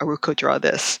decision to have Aruko draw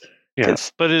this. Yeah,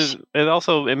 but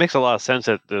it makes a lot of sense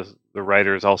that the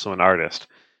writer is also an artist.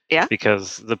 Yeah.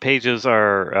 Because the pages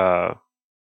are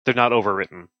they're not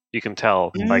overwritten. You can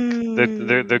tell, like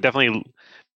they're definitely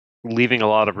leaving a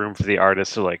lot of room for the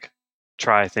artist to like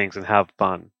try things and have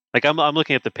fun. Like I'm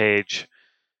looking at the page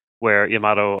where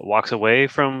Yamato walks away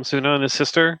from Suna and his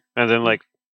sister, and then like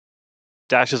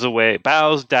dashes away,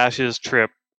 bows, dashes, trip,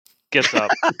 gets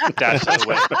up, dashes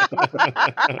away.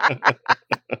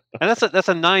 And that's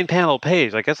a 9-panel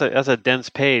page. Like that's a dense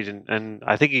page, and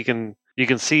I think you can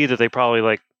see that they probably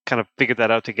like kind of figured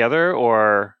that out together,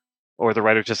 or the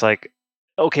writer just like,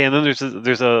 okay, and then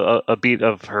there's a beat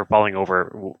of her falling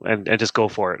over, and just go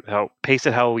for it. Pace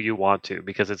it how you want to,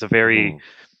 because it's a very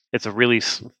it's a really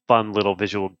fun little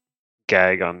visual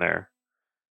gag on there.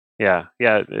 Yeah,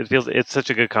 it's such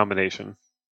a good combination.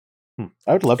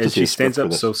 I would love to And see. She stands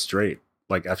up so straight,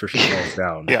 like after she falls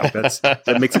down. Yeah,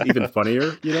 that makes it even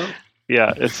funnier, you know?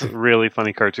 Yeah, it's really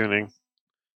funny cartooning.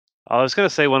 I was gonna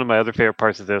say one of my other favorite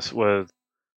parts of this was,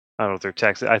 I don't know if they're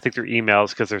text. I think they're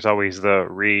emails, because there's always the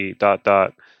re ... but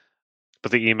the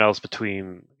emails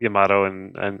between Yamato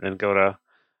and Gota,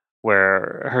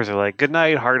 where hers are like, "Good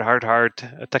night, heart,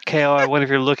 Takeo, I wonder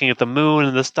if you're looking at the moon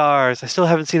and the stars. I still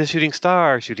haven't seen a shooting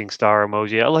star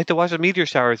emoji. I'd like to watch a meteor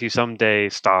shower with you someday,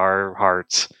 star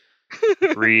hearts.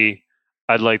 Re,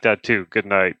 I'd like that too. Good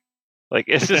night." Like,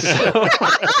 it's just so...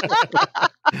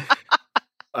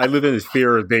 I live in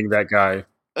fear of being that guy.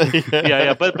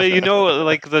 yeah, but you know,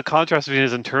 like the contrast between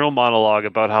his internal monologue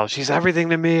about how she's everything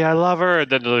to me, I love her,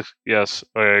 and then like, yes,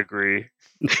 I agree.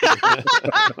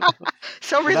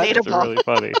 So relatable. That's really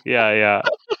funny. Yeah.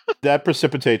 That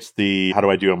precipitates the how do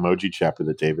I do emoji chapter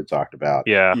that David talked about.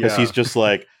 Yeah. Because he's just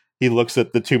like, he looks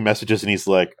at the two messages and he's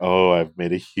like, oh, I've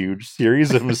made a huge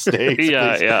series of mistakes.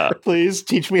 Please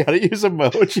teach me how to use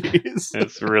emojis.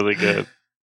 It's really good.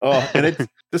 Oh, and it's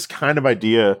this kind of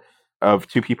idea of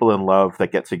two people in love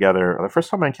that get together. The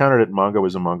first time I encountered it in manga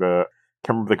was a manga, I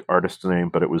can't remember the artist's name,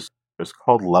 but it was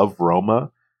called Love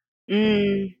Roma.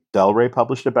 Del Rey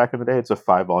published it back in the day. It's a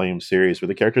 5-volume series where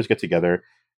the characters get together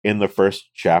in the first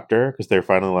chapter because they're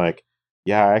finally like,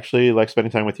 yeah, I actually like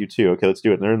spending time with you too. Okay, let's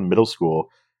do it. And they're in middle school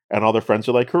and all their friends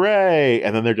are like, hooray.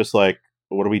 And then they're just like,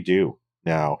 what do we do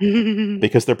now?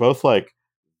 Because they're both like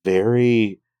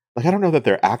very, like, I don't know that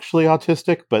they're actually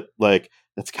autistic, but like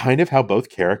that's kind of how both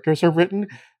characters are written.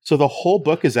 So the whole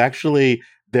book is actually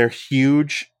their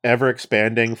huge, ever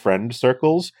expanding friend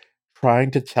circles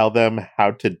trying to tell them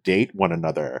how to date one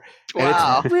another. And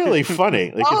it's really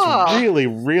funny. Like, it's really,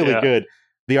 really good.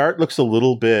 The art looks a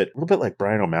little bit like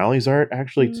Brian O'Malley's art,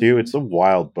 actually, too. It's a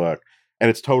wild book. And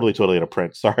it's totally out of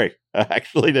print. Sorry,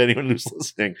 actually, to anyone who's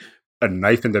listening. A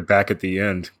knife in the back at the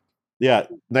end. Yeah,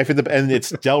 knife in the... And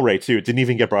it's Del Rey, too. It didn't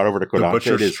even get brought over to Kodansha.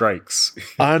 The Butcher Strikes.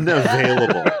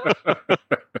 Unavailable.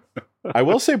 I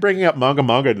will say, bringing up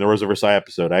Manga in the Rose of Versailles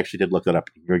episode, I actually did look that up.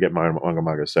 You can go get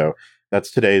Manga. So that's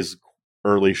today's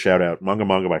early shout out. Manga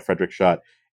by Frederick Schott.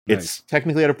 Nice. It's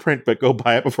technically out of print, but go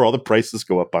buy it before all the prices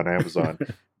go up on Amazon.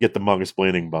 Get the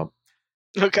manga-splaining bump.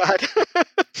 Oh, God.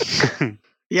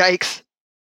 Yikes.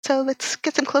 So let's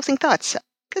get some closing thoughts.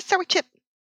 Let's start with Chip.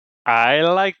 I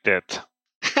liked it.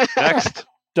 Next.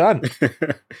 Done.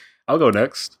 I'll go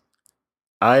next.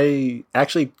 So I've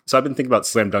been thinking about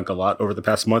Slam Dunk a lot over the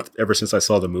past month, ever since I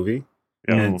saw the movie.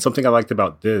 And something I liked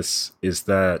about this is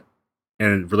that,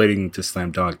 and relating to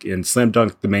Slam Dunk, in Slam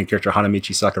Dunk, the main character,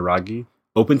 Hanamichi Sakuragi,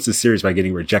 opens the series by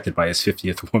getting rejected by his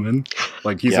 50th woman.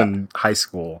 Like, he's in high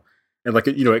school. And, like,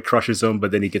 it crushes him,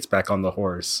 but then he gets back on the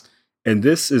horse. And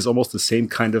this is almost the same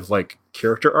kind of, like,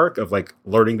 character arc of, like,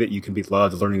 learning that you can be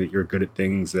loved, learning that you're good at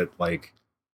things, that, like,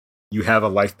 you have a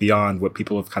life beyond what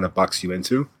people have kind of boxed you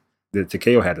into, that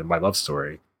Takeo had in My Love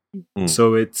Story.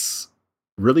 So it's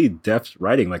really deft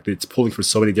writing. Like, it's pulling from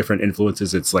so many different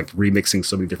influences. It's, like, remixing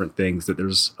so many different things that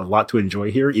there's a lot to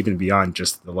enjoy here, even beyond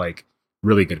just the, like,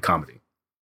 really good comedy.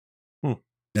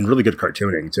 And really good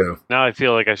cartooning, too. Now I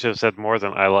feel like I should have said more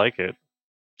than I like it.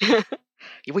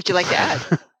 Would you like to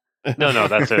add? No,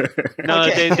 that's it. No,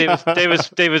 okay.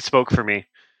 David spoke for me.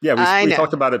 Yeah, we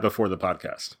talked about it before the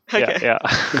podcast. Okay. Yeah.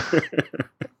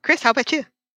 Chris, how about you?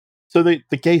 So the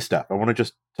gay stuff, I want to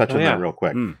just touch on that real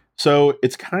quick. So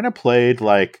it's kind of played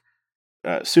like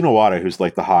Sunawada, who's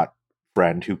like the hot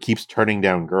friend who keeps turning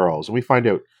down girls. And we find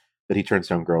out that he turns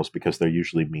down girls because they're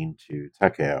usually mean to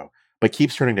Takeo, but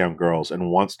keeps turning down girls and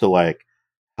wants to like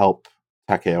help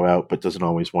Takeo out, but doesn't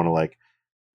always want to like.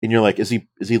 And you're like, is he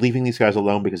leaving these guys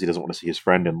alone because he doesn't want to see his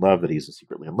friend in love that he's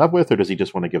secretly in love with, or does he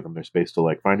just want to give them their space to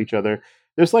like find each other?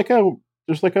 There's like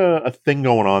a thing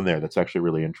going on there that's actually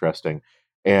really interesting.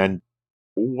 And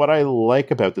what I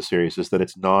like about the series is that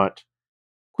it's not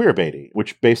queerbaity,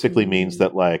 which basically means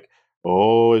that like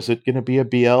oh, is it going to be a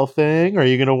BL thing? Are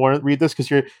you going to want to read this because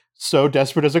you're so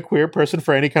desperate as a queer person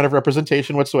for any kind of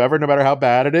representation whatsoever, no matter how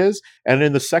bad it is? And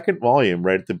in the second volume,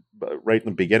 right in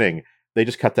the beginning, they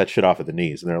just cut that shit off at the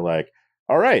knees, and they're like,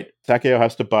 "All right, Takeo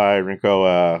has to buy Rinko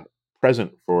a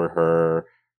present for her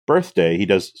birthday. He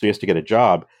has to get a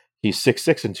job. He's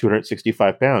 6'6" and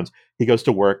 265 pounds. He goes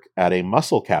to work at a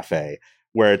muscle cafe."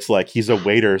 Where it's like he's a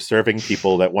waiter serving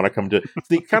people that want to come to.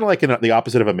 It's kind of like the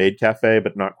opposite of a maid cafe,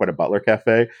 but not quite a butler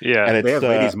cafe. Yeah. And it's, They have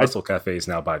ladies' muscle cafes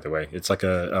now, by the way. It's like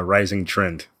a rising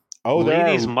trend. Oh,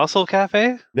 Ladies' Muscle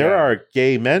Cafe? There are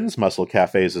gay men's muscle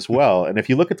cafes as well. And if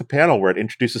you look at the panel where it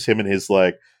introduces him in his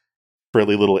like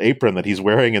frilly little apron that he's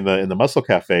wearing in the muscle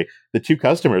cafe, the two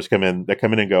customers come in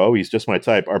and go, "Oh, he's just my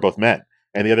type," are both men.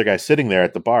 And the other guy sitting there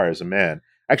at the bar is a man.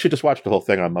 I actually just watched the whole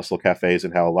thing on muscle cafes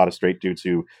and how a lot of straight dudes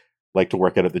who like to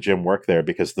work out at the gym work there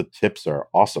because the tips are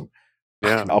awesome.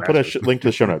 Yeah, I'll put a link to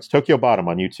the show notes. Tokyo Bottom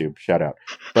on YouTube. Shout out.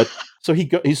 But so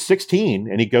he's 16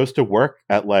 and he goes to work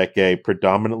at like a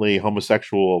predominantly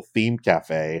homosexual themed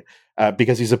cafe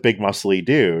because he's a big muscly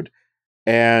dude.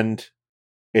 And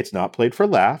it's not played for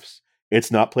laughs.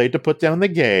 It's not played to put down the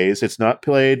gays. It's not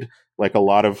played like a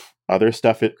lot of other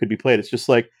stuff it could be played. It's just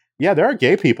like, yeah, there are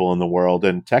gay people in the world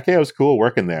and Takeo's cool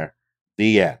working there.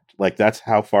 The end. Like that's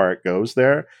how far it goes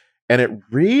there. And it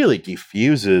really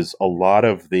diffuses a lot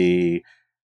of the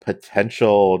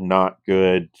potential not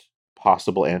good,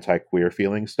 possible anti-queer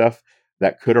feeling stuff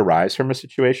that could arise from a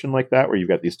situation like that, where you've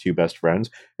got these two best friends.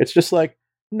 It's just like,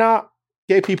 nah,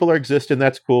 gay people are existing,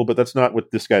 that's cool, but that's not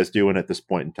what this guy's doing at this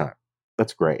point in time.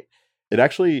 That's great. It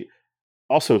actually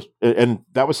also, and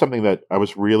that was something that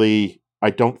I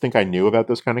don't think I knew about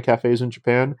those kind of cafes in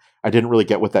Japan. I didn't really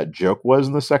get what that joke was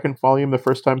in the second volume the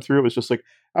first time through. It was just like,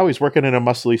 oh, he's working in a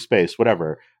muscly space,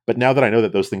 whatever. But now that I know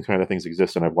that those kind of things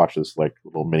exist and I've watched this like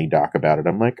little mini doc about it,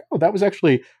 I'm like, oh, that was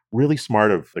actually really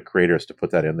smart of the creators to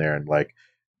put that in there and like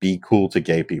be cool to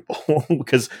gay people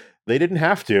because they didn't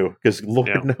have to, because Lord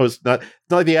knows, not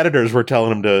like the editors were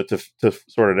telling them to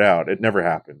sort it out. It never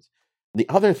happens. The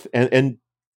other and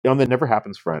on the never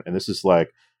happens front, and this is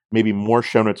like maybe more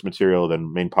show notes material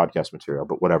than main podcast material,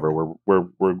 but whatever.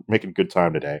 We're making good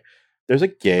time today. There's a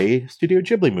gay Studio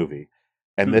Ghibli movie,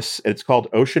 and it's called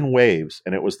Ocean Waves,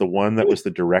 and it was the one that was the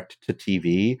direct to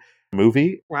TV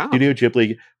movie. Wow. Studio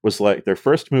Ghibli was like their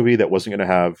first movie that wasn't going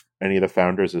to have any of the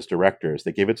founders as directors.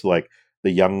 They gave it to like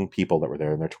the young people that were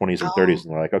there in their 20s and 30s,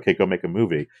 and they're like, okay, go make a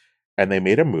movie. And they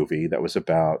made a movie that was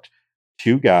about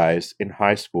two guys in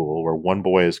high school where one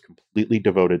boy is completely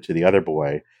devoted to the other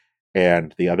boy,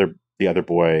 and the other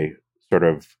boy sort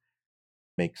of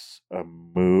makes a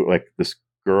move, like this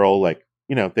girl, like,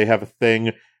 you know, they have a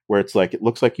thing where it's like it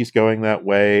looks like he's going that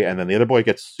way, and then the other boy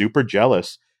gets super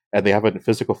jealous and they have a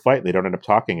physical fight and they don't end up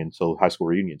talking until high school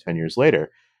reunion 10 years later.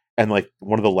 And like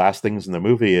one of the last things in the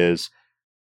movie is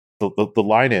the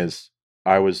line is,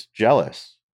 "I was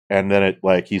jealous," and then it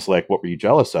like he's like, "What were you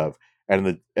jealous of?"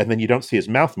 And then you don't see his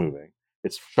mouth moving.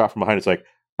 It's shot from behind. It's like,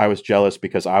 "I was jealous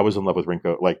because I was in love with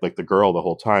Rinko, like the girl the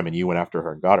whole time, and you went after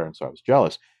her and got her, and so I was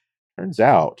jealous." Turns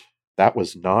out that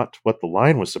was not what the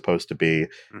line was supposed to be,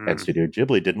 and Studio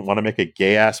Ghibli didn't want to make a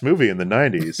gay ass movie in the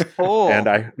 90s. And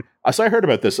I heard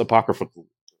about this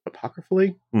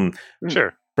apocryphally,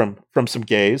 Sure, from some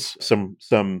gays,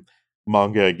 some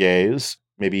manga gays,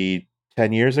 maybe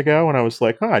 10 years ago, and I was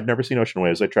like, I'd never seen Ocean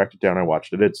Waves. I tracked it down, I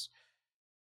watched it. It's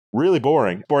really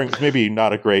boring. It's maybe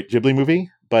not a great Ghibli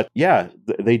movie, but yeah,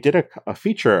 they did a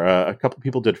feature. A couple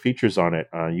people did features on it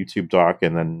on YouTube Doc,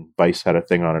 and then Vice had a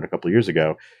thing on it a couple of years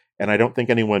ago. And I don't think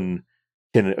anyone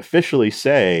can officially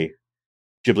say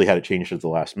Ghibli had it changed at the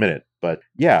last minute. But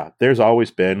yeah, there's always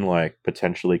been like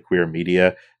potentially queer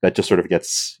media that just sort of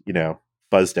gets, you know,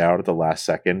 buzzed out at the last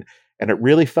second. And it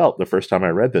really felt the first time I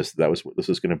read this that was what this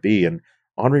was going to be. And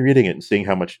on rereading it and seeing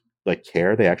how much like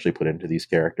care they actually put into these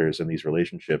characters and these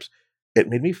relationships, it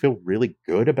made me feel really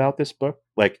good about this book,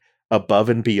 like above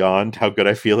and beyond how good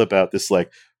I feel about this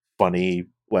like funny,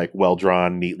 like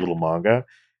well-drawn, neat little manga.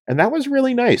 And that was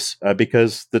really nice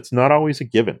because that's not always a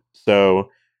given. So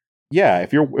yeah,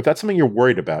 if that's something you're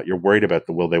worried about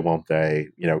the will they, won't they,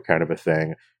 you know, kind of a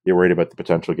thing. You're worried about the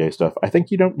potential gay stuff. I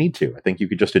think you don't need to. I think you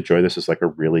could just enjoy this as like a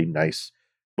really nice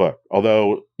book.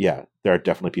 Although, yeah, there are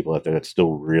definitely people out there that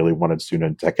still really wanted Suna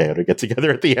and Takeo to get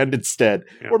together at the end instead,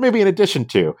 or maybe in addition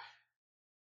to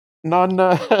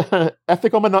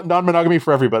ethical non-monogamy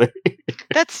for everybody.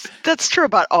 That's true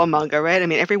about all manga, right? I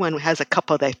mean, everyone has a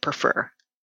couple they prefer.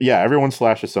 Yeah, everyone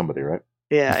slashes somebody, right?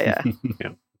 Yeah.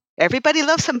 Yeah. Everybody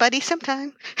loves somebody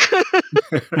sometime.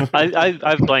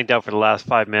 I've blanked out for the last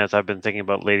 5 minutes. I've been thinking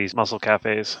about ladies' muscle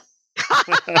cafes.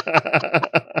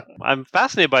 I'm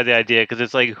fascinated by the idea because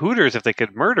it's like Hooters if they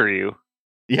could murder you,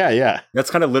 Yeah. That's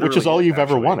kind of literally Which is all you've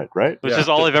ever actually. wanted, right? which is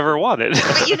all I've ever wanted.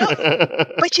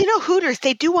 But Hooters,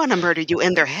 they do want to murder you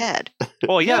in their head.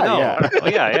 Well, yeah, no. Yeah. Oh,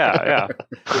 yeah.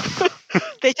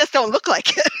 They just don't look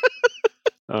like it.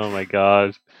 Oh my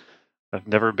god. I've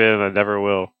never been, I never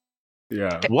will.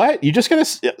 Yeah. What? You just gonna?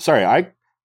 Sorry,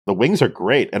 the wings are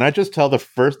great, and I just tell the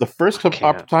first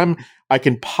time I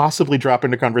can possibly drop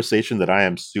into conversation that I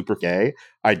am super gay.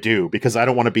 I do, because I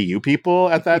don't want to be you people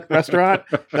at that restaurant.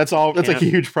 That's all. That's a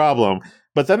huge problem.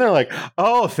 But then they're like,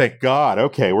 "Oh, thank God.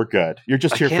 Okay, we're good. You're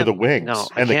just here for the wings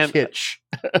and the kitsch."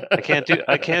 I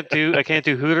can't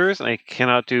do Hooters, and I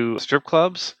cannot do strip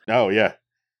clubs. Oh yeah.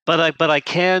 But I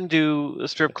can do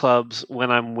strip clubs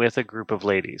when I'm with a group of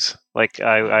ladies. Like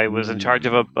I was in charge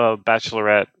of a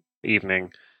bachelorette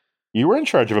evening. You were in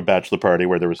charge of a bachelor party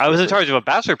where there was. I was in charge of a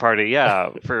bachelor party, yeah,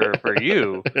 for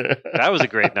you. That was a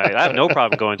great night. I have no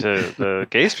problem going to the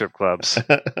gay strip clubs.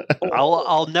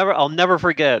 I'll never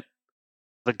forget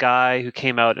the guy who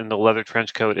came out in the leather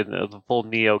trench coat in the full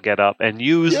Neo getup and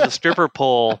used the stripper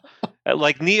pole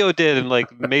like Neo did in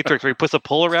like Matrix, where he puts a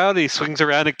pole around and he swings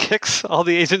around and kicks all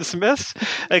the Agent Smiths,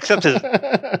 except his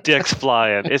dick's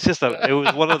flying. It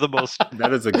was one of the most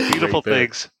beautiful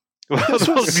things. This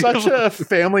was such a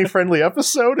family-friendly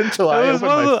episode until I opened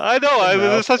my... I know.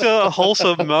 It was such a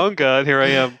wholesome manga, and here I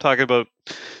am talking about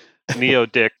Neo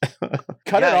dick.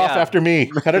 Cut it off after me.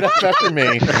 Cut it off after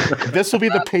me. This will be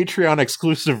the Patreon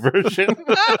exclusive version.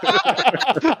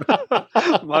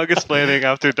 Manga explaining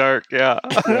after dark. Yeah.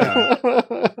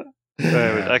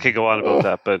 I could go on about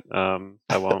that, but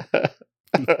I won't.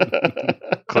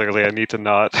 Clearly, I need to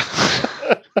not.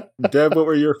 Deb, what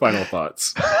were your final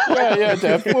thoughts? Yeah,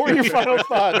 Deb, what were your final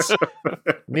thoughts?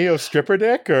 Neo stripper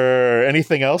dick or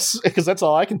anything else? Because that's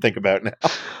all I can think about now.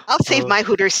 I'll save my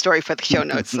Hooters story for the show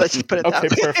notes. Let's just put it that way.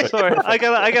 Perfect. Sorry, I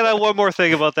got one more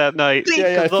thing about that night.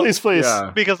 Please.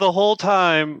 Yeah. Because the whole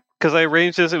time, because I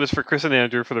arranged this, it was for Chris and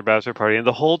Andrew for their bachelor party, and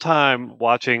the whole time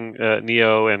watching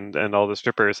Neo and all the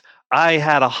strippers, I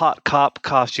had a hot cop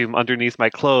costume underneath my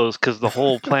clothes because the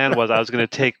whole plan was I was going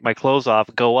to take my clothes off,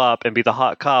 go up, and be the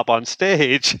hot cop on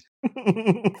stage.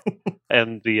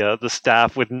 And the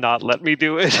staff would not let me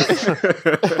do it,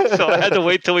 so I had to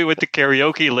wait till we went to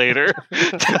karaoke later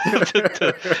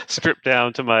to strip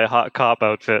down to my hot cop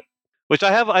outfit, which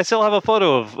I still have a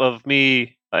photo of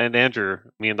me and Andrew,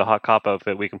 me in the hot cop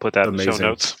outfit. We can put that in the show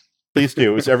notes. Please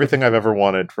do. It was everything I've ever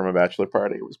wanted from a bachelor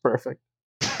party. It was perfect.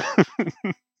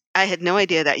 I had no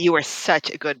idea that you were such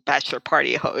a good bachelor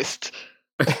party host.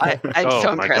 I'm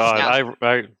so impressed God.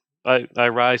 now. I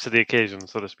rise to the occasion,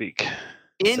 so to speak.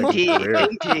 Indeed.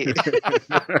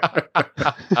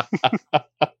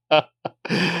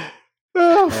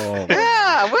 Oh.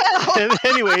 Yeah, well. And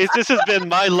anyways, this has been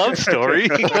my love story.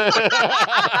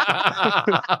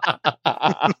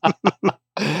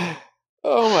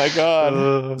 Oh my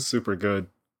God. Super good.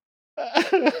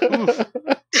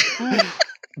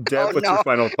 Deb, what's your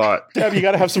final thought? Deb, you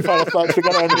got to have some final thoughts. We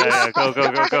got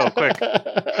to go, quick.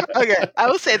 Okay, I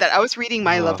will say that I was reading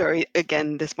my love story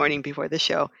again this morning before the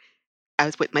show. I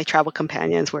was with my travel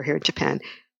companions. We're here in Japan,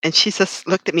 and she just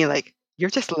looked at me like, "You're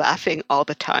just laughing all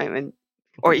the time,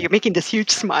 or you're making this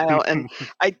huge smile, and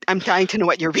I'm dying to know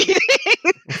what you're reading."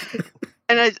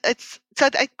 And I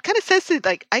kind of says it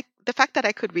like the fact that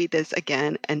I could read this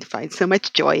again and find so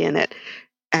much joy in it,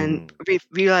 and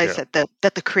realize that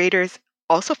the creators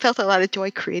also felt a lot of joy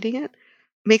creating it,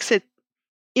 makes it,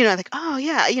 like, oh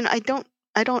yeah, I don't,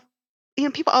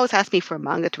 people always ask me for a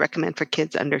manga to recommend for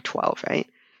kids under 12, right?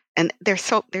 And they're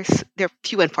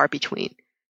few and far between.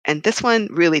 And this one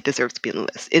really deserves to be on the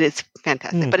list. It is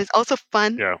fantastic, but it's also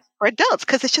fun for adults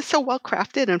because it's just so well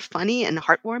crafted and funny and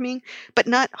heartwarming, but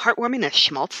not heartwarming in a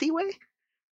schmaltzy way.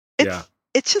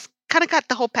 It's just kind of got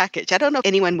the whole package. I don't know if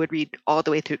anyone would read all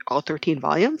the way through all 13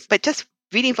 volumes, but just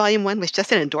reading volume 1 was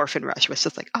just an endorphin rush. It was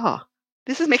just like, oh,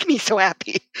 this is making me so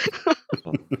happy.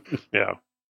 Yeah.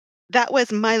 That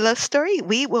was my love story.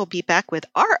 We will be back with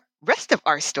our rest of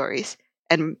our stories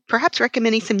and perhaps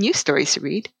recommending some new stories to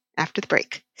read after the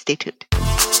break. Stay tuned.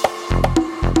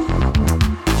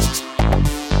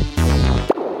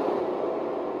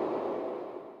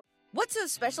 What's so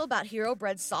special about Hero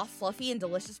Bread's soft, fluffy, and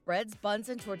delicious breads, buns,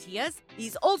 and tortillas?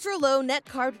 These ultra-low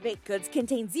net-carb baked goods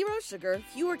contain zero sugar,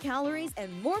 fewer calories,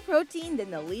 and more protein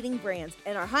than the leading brands,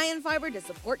 and are high in fiber to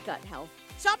support gut health.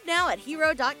 Shop now at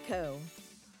hero.co.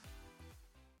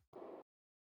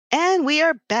 And we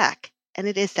are back. And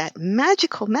it is that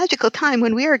magical, magical time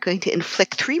when we are going to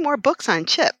inflict 3 more books on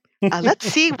Chip. Let's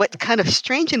see what kind of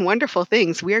strange and wonderful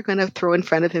things we are going to throw in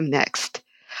front of him next.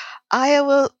 I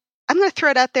I'm going to throw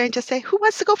it out there and just say, who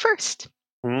wants to go first?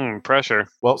 Pressure.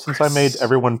 Well, since I made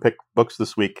everyone pick books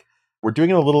this week, we're doing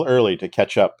it a little early to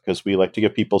catch up because we like to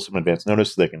give people some advance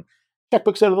notice so they can check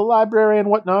books out of the library and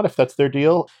whatnot if that's their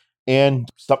deal. And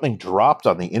something dropped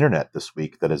on the internet this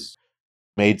week that has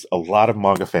made a lot of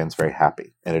manga fans very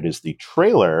happy. And it is the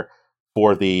trailer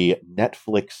for the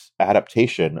Netflix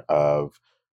adaptation of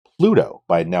Pluto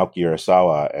by Naoki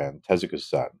Urasawa and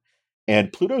Tezuka-san.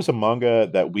 And Pluto is a manga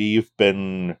that we've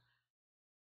been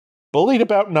bullied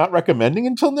about not recommending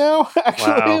until now,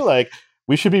 actually. Wow. Like,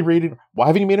 we should be reading. Why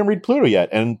haven't you made him read Pluto yet?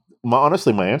 And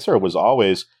honestly, my answer was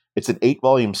always, it's an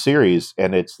 8-volume series,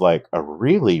 and it's like a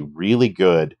really, really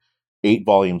good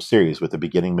 8-volume series with a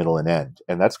beginning, middle, and end.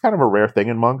 And that's kind of a rare thing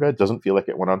in manga. It doesn't feel like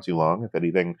it went on too long. If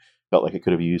anything, felt like it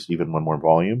could have used even one more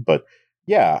volume. But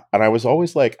yeah, and I was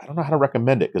always like, I don't know how to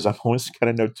recommend it because I'm always kind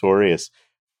of notorious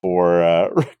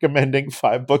for recommending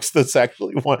 5 books that's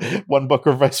actually one book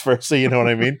or vice versa. You know what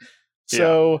I mean?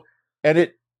 So, and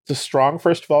it's a strong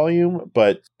first volume,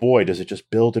 but boy, does it just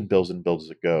build and builds and builds as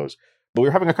it goes. But we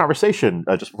were having a conversation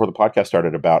just before the podcast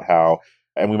started about how,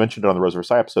 and we mentioned it on the Rose of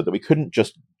Versailles episode, that we couldn't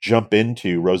just jump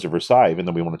into Rose of Versailles, even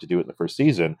though we wanted to do it in the first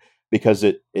season, because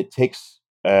it takes,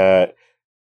 if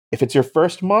it's your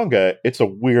first manga, it's a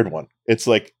weird one. It's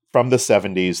like from the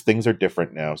 70s, things are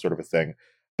different now, sort of a thing.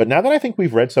 But now that I think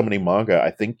we've read so many manga,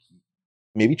 I think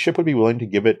maybe Chip would be willing to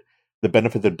give it the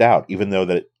benefit of the doubt, even though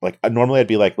that, like, normally I'd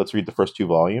be like, let's read the first 2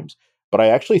 volumes. But I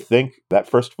actually think that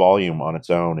first volume on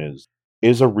its own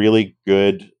is a really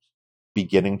good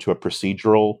beginning to a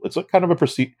procedural. It's a kind of a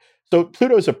So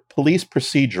Pluto is a police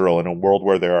procedural in a world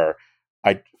where there are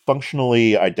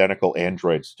functionally identical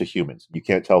androids to humans. You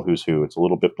can't tell who's who. It's a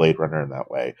little bit Blade Runner in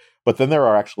that way. But then there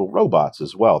are actual robots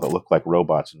as well that look like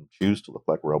robots and choose to look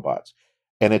like robots.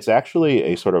 And it's actually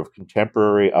a sort of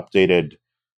contemporary, updated,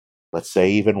 let's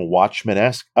say even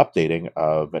Watchmen-esque updating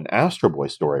of an Astro Boy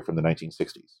story from the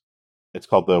 1960s. It's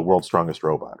called The World's Strongest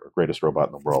Robot, or Greatest Robot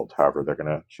in the World, however they're going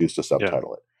to choose to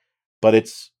subtitle it. But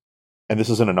and this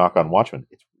isn't a knock on Watchmen,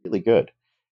 it's really good.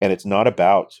 And it's not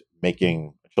about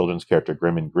making a children's character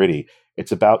grim and gritty.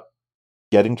 It's about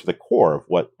getting to the core of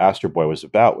what Astro Boy was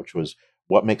about, which was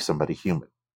what makes somebody human.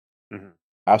 Mm-hmm.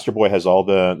 Astro Boy has all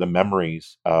the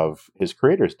memories of his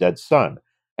creator's dead son,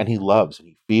 and he loves and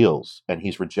he feels, and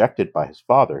he's rejected by his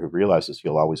father, who realizes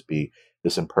he'll always be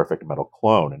this imperfect metal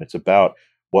clone. And it's about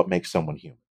what makes someone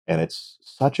human. And it's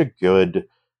such a good,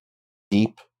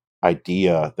 deep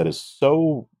idea that is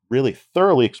so really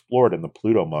thoroughly explored in the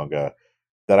Pluto manga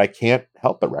that I can't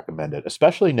help but recommend it,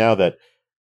 especially now that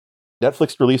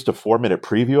Netflix released a 4-minute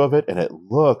preview of it, and it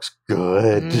looks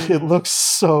good. It looks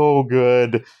so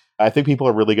good. I think people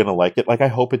are really going to like it. Like, I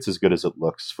hope it's as good as it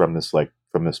looks from this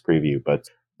preview. But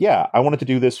yeah, I wanted to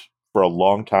do this for a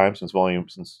long time, since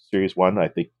series 1. I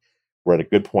think we're at a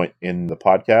good point in the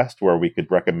podcast where we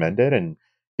could recommend it and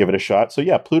give it a shot. So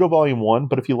yeah, Pluto Volume 1.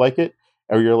 But if you like it,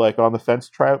 or you're like on the fence,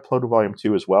 try out Pluto Volume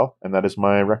 2 as well. And that is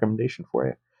my recommendation for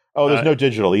you. Oh, there's no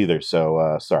digital either.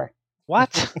 So sorry.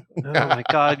 What? Oh my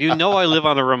God. You know I live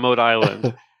on a remote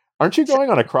island. Aren't you going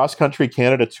on a cross-country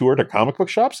Canada tour to comic book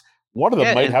shops? One of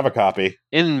them might have a copy.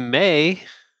 In May.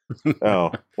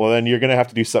 Oh, well then you're going to have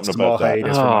to do something Small about that.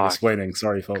 hiatus for my explaining.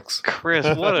 Sorry, folks. Chris,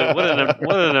 what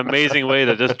an amazing way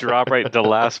to just drop right to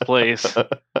last place.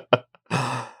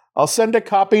 I'll send a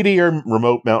copy to your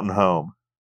remote mountain home.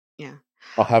 Yeah.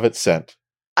 I'll have it sent.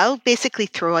 I'll basically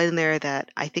throw in there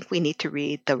that I think we need to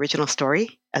read the original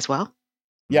story as well.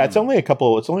 Yeah, it's only like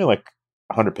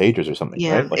 100 pages or something.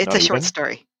 Yeah, right? Like, it's a short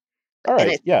story. All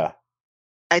right, yeah.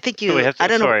 I think I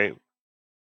don't know.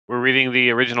 We're reading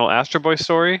the original Astro Boy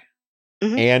story?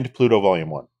 Mm-hmm. And Pluto Volume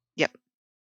 1. Yep.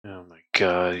 Oh my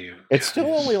God. It's still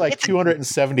only like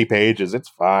 270 pages. It's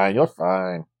fine. You're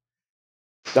fine.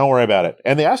 Don't worry about it.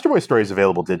 And the Astro Boy story is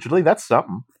available digitally. That's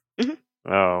something.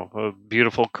 Mm-hmm. Oh, a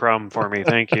beautiful crumb for me.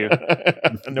 Thank you.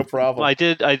 No problem. I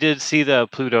did see the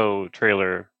Pluto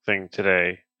trailer thing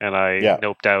today, and I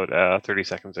noped out 30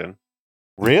 seconds in.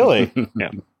 Really?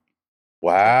 Yeah.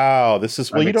 Wow. This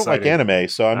is, well, I'm you don't like excited. anime,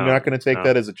 so I'm not going to take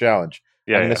that as a challenge.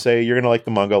 Yeah, I'm going to say you're going to like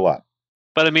the manga a lot.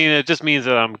 But I mean, it just means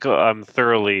that I'm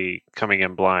thoroughly coming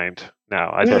in blind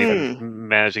now. I didn't even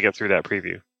manage to get through that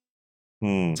preview.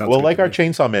 Well, like our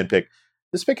Chainsaw Man pick,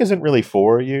 this pick isn't really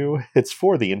for you. It's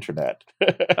for the internet.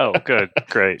 Oh, good,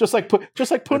 great. just like Pun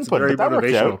Pun. Very But that worked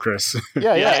motivational, out. Chris.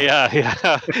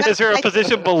 Yeah. Is there a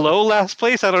position below last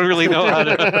place? I don't really know how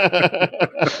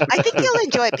to. I think you'll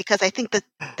enjoy it because I think that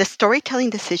the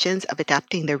storytelling decisions of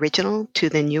adapting the original to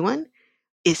the new one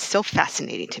is so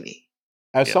fascinating to me.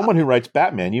 As someone who writes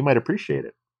Batman, you might appreciate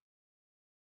it.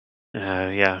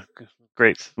 Yeah.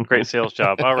 Great sales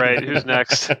job. All right, who's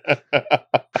next?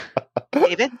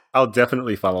 David? I'll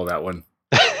definitely follow that one.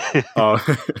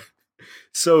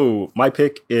 So my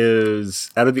pick is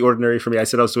out of the ordinary for me. I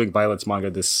said I was doing violence manga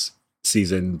this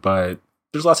season, but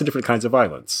there's lots of different kinds of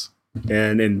violence.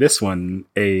 And in this one,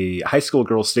 a high school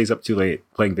girl stays up too late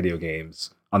playing video games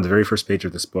on the very first page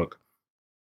of this book.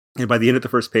 And by the end of the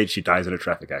first page, she dies in a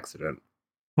traffic accident.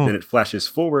 Then it flashes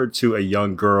forward to a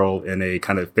young girl in a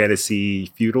kind of fantasy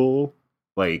feudal,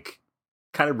 like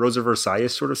kind of Rosa Versailles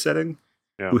sort of setting,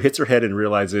 who hits her head and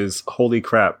realizes, holy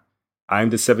crap, I'm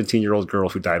the 17-year-old girl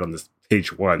who died on this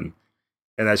page 1.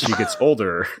 And as she gets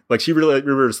older, like she really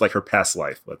remembers like her past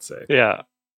life, let's say. Yeah.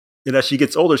 And as she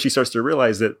gets older, she starts to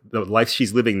realize that the life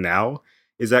she's living now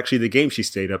is actually the game she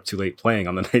stayed up too late playing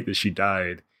on the night that she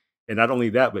died. And not only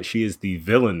that, but she is the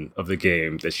villain of the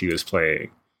game that she was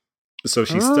playing. So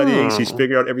she's studying, she's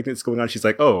figuring out everything that's going on. She's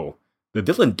like, oh, the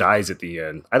villain dies at the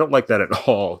end. I don't like that at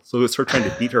all. So it's her trying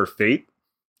to beat her fate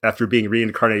after being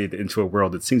reincarnated into a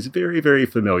world that seems very, very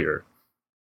familiar.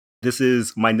 This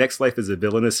is My Next Life as a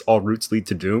Villainess, All Routes Lead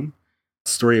to Doom.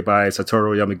 Story by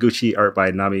Satoru Yamaguchi, art by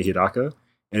Nami Hidaka.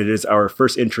 And it is our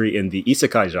first entry in the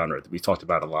isekai genre that we talked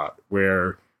about a lot,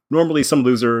 where normally some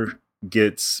loser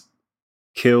gets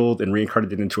killed and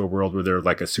reincarnated into a world where they're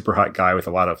like a super hot guy with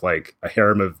a lot of like a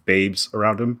harem of babes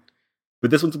around him.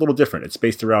 But this one's a little different. It's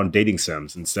based around dating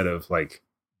sims instead of like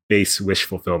base wish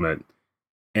fulfillment.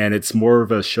 And it's more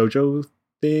of a shoujo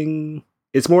thing.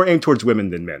 It's more aimed towards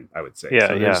women than men, I would say. Yeah,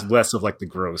 so there's less of like the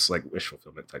gross like wish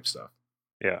fulfillment type stuff.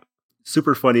 Yeah.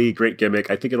 Super funny, great gimmick.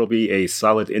 I think it'll be a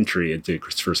solid entry into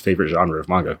Christopher's favorite genre of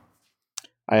manga.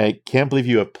 I can't believe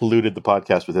you have polluted the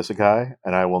podcast with isekai,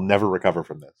 and I will never recover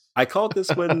from this. I called this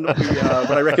one when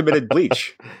I recommended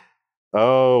Bleach.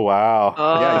 Oh, wow.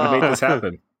 Yeah, you made this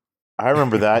happen. I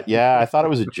remember that. Yeah, I thought it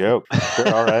was a joke.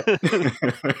 Sure, all right.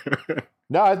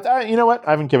 No, you know what?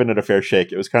 I haven't given it a fair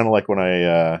shake. It was kind of like when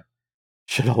I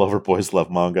shit all over Boys Love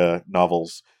manga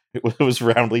novels. It was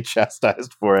roundly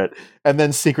chastised for it, and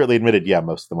then secretly admitted, yeah,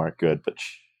 most of them aren't good, but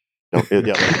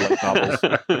like novels.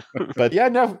 But yeah,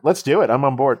 no, let's do it. I'm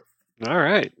on board. All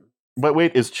right. But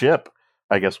wait, is Chip?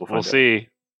 I guess we'll see.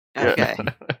 Okay.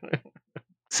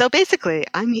 So basically,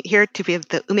 I'm here to be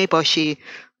the umeboshi,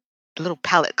 the little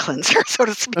palate cleanser, so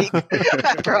to speak.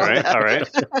 After all that.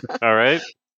 All right.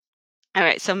 All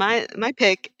right. So my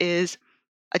pick is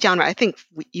a genre I think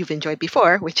you've enjoyed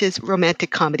before, which is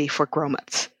romantic comedy for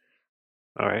grown-ups.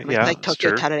 All right. Like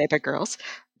Tokyo Tadaiba Girls.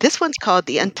 This one's called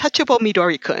The Untouchable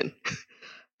Midori-kun.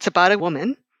 It's about a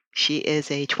woman. She is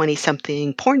a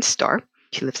 20-something porn star.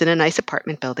 She lives in a nice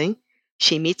apartment building.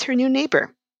 She meets her new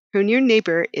neighbor. Her new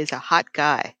neighbor is a hot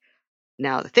guy.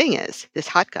 Now, the thing is, this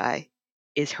hot guy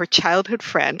is her childhood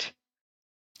friend,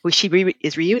 who she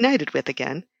is reunited with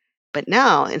again. But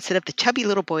now, instead of the chubby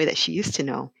little boy that she used to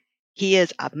know, he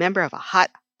is a member of a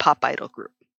hot pop idol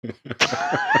group.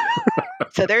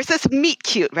 So there's this meet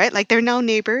cute, right? Like they're now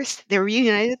neighbors. They're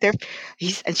reunited.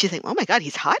 And she's like, oh my God,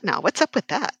 he's hot now. What's up with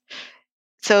that?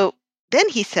 So then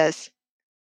he says,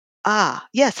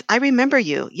 yes, I remember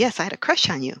you. Yes, I had a crush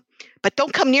on you. But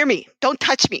don't come near me. Don't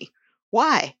touch me.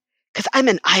 Why? Because I'm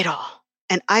an idol.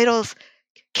 And idols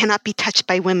cannot be touched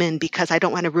by women because I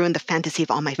don't want to ruin the fantasy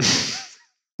of all my fans.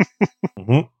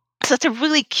 Mm-hmm. So it's a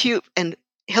really cute and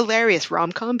hilarious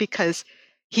rom-com because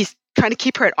he's trying to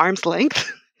keep her at arm's length.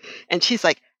 And she's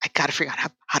like, I got to figure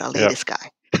out how to lay this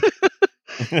guy.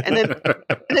 and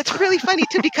it's really funny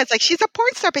too because like she's a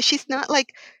porn star, but she's not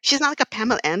like a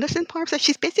Pamela Anderson porn star.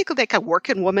 She's basically like a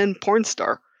working woman porn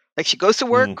star. Like she goes to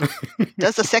work,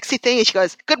 does the sexy thing, and she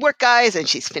goes, "Good work, guys," and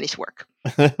she's finished work.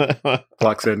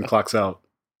 Clocks in, clocks out.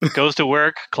 Goes to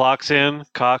work, clocks in,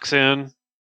 cocks in.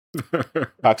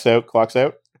 Clocks out, clocks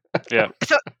out. Yeah.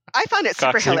 So I found it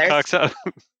super Cocks in, hilarious cocks out.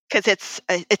 because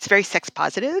it's very sex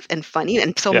positive and funny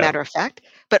and so matter of fact,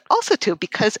 but also too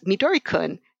because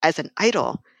Midori-kun as an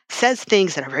idol says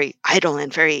things that are very idle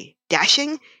and very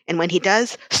dashing, and when he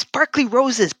does, sparkly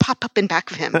roses pop up in back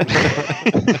of him,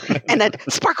 and then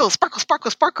sparkle, sparkle,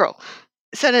 sparkle, sparkle.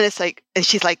 So then it's like, and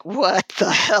she's like, "What the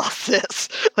hell is this?"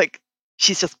 Like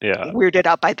she's just weirded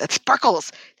out by the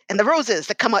sparkles and the roses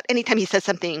that come out anytime he says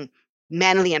something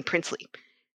manly and princely.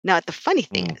 Now, the funny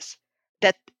thing is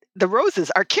that the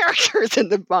roses are characters in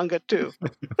the manga too.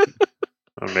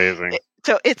 Amazing.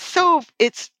 So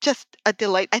it's just a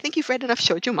delight. I think you've read enough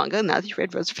shoujo manga now that you've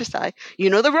read Rose of Versailles. You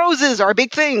know the roses are a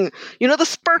big thing. You know the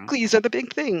sparklies are the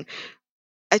big thing.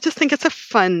 I just think it's a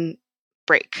fun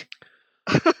break.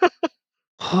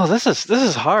 Oh, this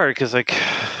is hard because like,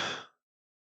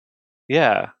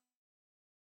 yeah,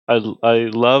 I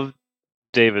love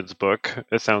David's book.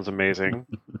 It sounds amazing.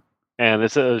 and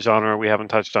it's a genre we haven't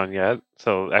touched on yet,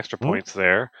 so extra points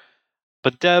there.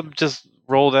 But Deb just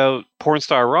rolled out porn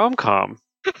star rom-com.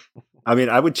 I mean,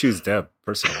 I would choose Deb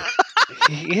personally.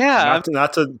 Yeah,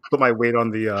 not to put my weight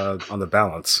on the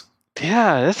balance.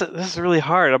 yeah, this is really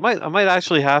hard. I might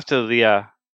actually have to.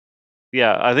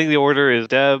 Yeah, I think the order is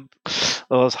Deb.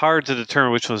 Well, it's hard to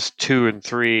determine which was 2 and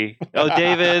 3. Oh,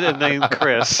 David and then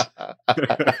Chris.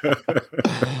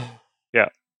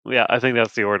 Yeah, I think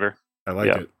that's the order. I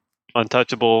like it.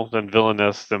 Untouchable, then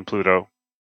Villainous, then Pluto.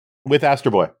 With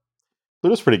Astro Boy.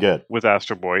 Pluto's pretty good. With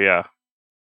Astro Boy, yeah.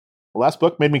 The last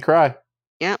book made me cry.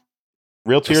 Yeah.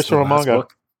 Real tears from a manga.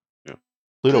 Book? Yeah.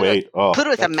 Pluto 8. Oh,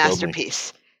 Pluto is a that killed me.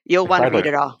 masterpiece. You'll want to read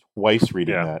it all. Twice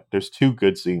reading that. There's 2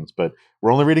 good scenes, but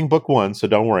we're only reading book 1, so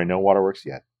don't worry, no waterworks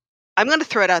yet. I'm going to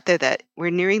throw it out there that we're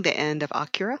nearing the end of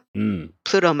Akira.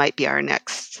 Pluto might be our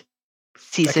next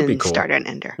season starter and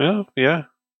ender. Yeah,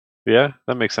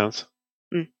 that makes sense.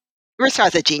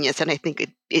 Urasawa's a genius, and I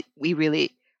think we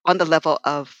really, on the level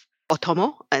of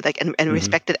Otomo, and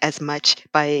respected as much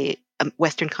by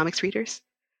Western comics readers.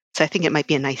 So I think it might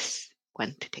be a nice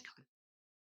one to take on.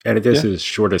 And it is his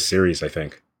shortest series, I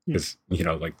think. Because,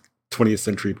 20th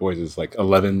Century Boys is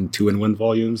 11 2-in-1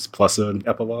 volumes plus an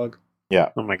epilogue. Yeah.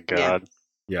 Oh my god.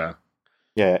 Yeah.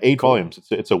 Yeah, 8 volumes.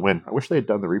 It's a win. I wish they had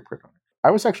done the reprint on it.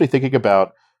 I was actually thinking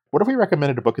about, what if we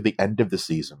recommended a book at the end of the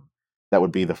season? That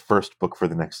would be the first book for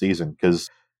the next season. Because,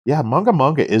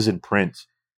 manga is in print.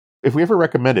 If we ever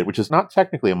recommend it, which is not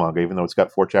technically a manga, even though it's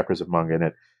got 4 chapters of manga in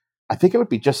it, I think it would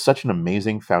be just such an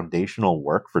amazing foundational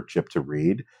work for Chip to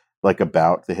read,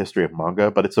 about the history of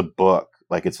manga. But it's a book.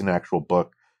 It's an actual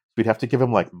book. We'd have to give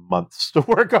him months to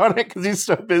work on it because he's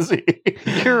so busy.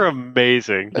 You're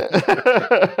amazing.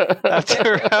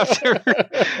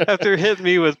 after hitting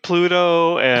me with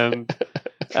Pluto and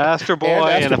Astro Boy,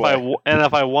 and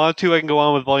if I want to, I can go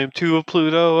on with Volume 2 of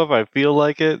Pluto if I feel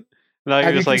like it. Now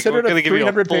you're just considered we're going to give you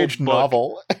a 300-page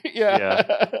novel. Yeah.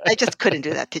 I just couldn't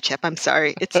do that to Chip. I'm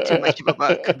sorry. It's too much of a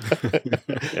book.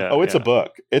 It's a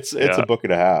book. It's a book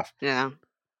and a half. Yeah.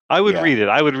 I would read it.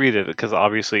 I would read it because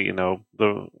obviously,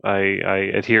 I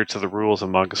adhere to the rules of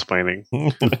manga splaining.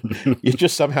 You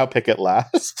just somehow pick it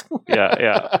last.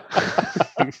 Yeah.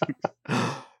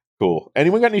 Cool.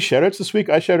 Anyone got any shoutouts this week?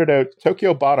 I shouted out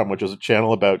Tokyo Bottom, which is a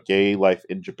channel about gay life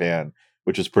in Japan,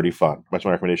 which is pretty fun. That's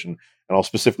my recommendation. And I'll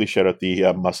specifically shout out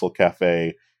the Muscle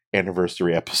Cafe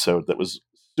anniversary episode that was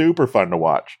super fun to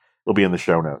watch. It'll be in the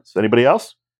show notes. Anybody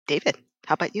else? David,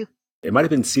 how about you? It might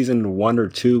have been season 1 or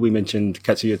 2. We mentioned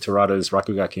Katsuya Terada's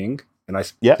Rakuga King. And I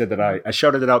said that I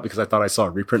shouted it out because I thought I saw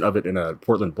a reprint of it in a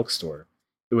Portland bookstore.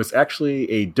 It was actually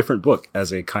a different book,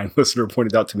 as a kind listener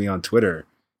pointed out to me on Twitter,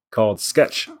 called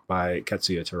Sketch by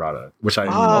Katsuya Terada, which I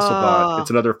also bought.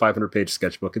 It's another 500-page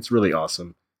sketchbook. It's really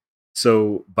awesome.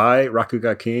 So buy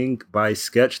Rakuga King, buy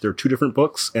Sketch. They're 2 different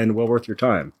books and well worth your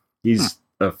time. He's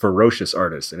a ferocious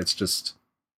artist, and it's just,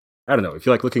 I don't know. If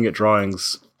you like looking at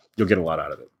drawings, you'll get a lot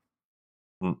out of it.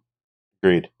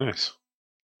 Agreed. Nice.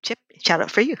 Chip, shout out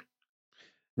for you.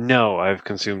 No, I've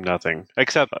consumed nothing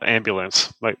except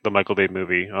Ambulance, like the Michael Bay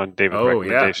movie on David's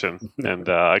recommendation, and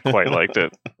I quite liked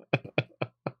it.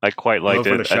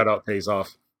 When a shout out pays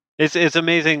off. It's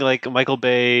amazing. Michael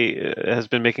Bay has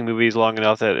been making movies long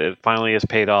enough that it finally has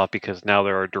paid off because now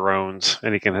there are drones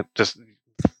and he can just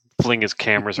fling his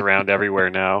cameras around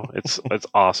everywhere now. It's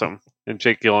awesome. And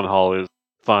Jake Gyllenhaal is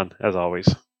fun as always.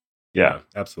 Yeah,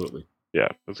 absolutely. Yeah,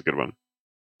 that's a good one.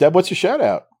 Deb, what's your shout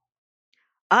out?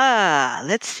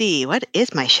 Let's see. What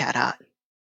is my shout out?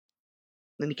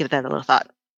 Let me give that a little thought.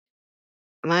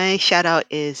 My shout out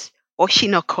is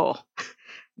Oshinoko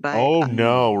by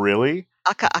no, really?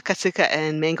 Aka Akatsuka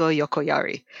and Mango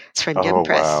Yokoyari. It's from Yen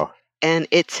Press. Wow. And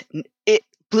it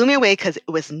blew me away because it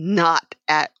was not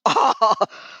at all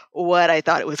what I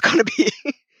thought it was going to be.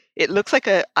 It looks like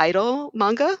an idol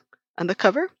manga on the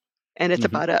cover. And it's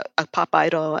about a pop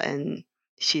idol, and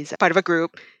she's part of a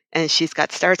group, and she's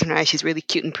got stars in her eyes. She's really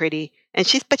cute and pretty, and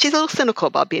she's a little cynical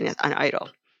about being an idol.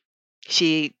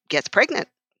 She gets pregnant.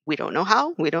 We don't know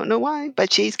how, we don't know why,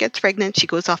 but she gets pregnant. She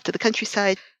goes off to the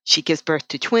countryside. She gives birth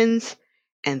to twins,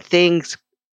 and things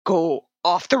go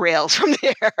off the rails from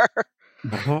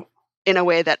there in a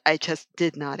way that I just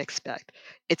did not expect.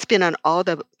 It's been on all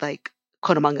the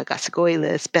Kono Manga ga Sugoi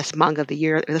list, best manga of the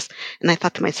year list, and I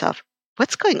thought to myself,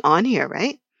 what's going on here,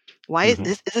 right? Why is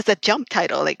this? Is this a jump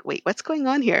title? Wait, what's going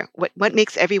on here? What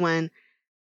makes everyone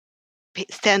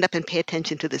stand up and pay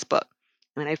attention to this book?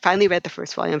 And I finally read the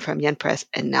first volume from Yen Press,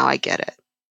 and now I get it.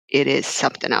 It is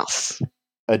something else.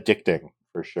 Addicting,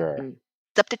 for sure.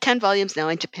 It's up to 10 volumes now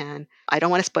in Japan. I don't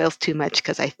want to spoil too much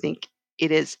because I think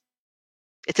it's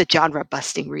a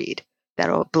genre-busting read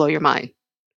that'll blow your mind.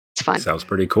 It's fun. Sounds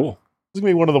pretty cool. This is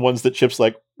going to be one of the ones that Chip's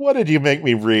like, what did you make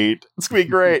me read? It's going to be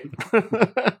great.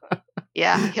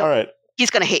 Yeah. All right. He's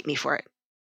going to hate me for it.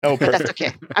 Oh, But perfect. that's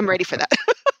okay. I'm ready for that.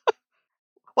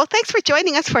 Well, thanks for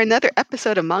joining us for another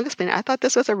episode of Manga Spin. I thought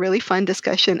this was a really fun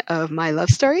discussion of my love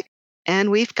story. And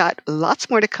we've got lots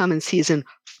more to come in season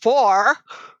 4.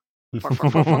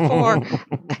 4.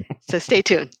 So stay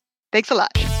tuned. Thanks a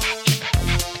lot.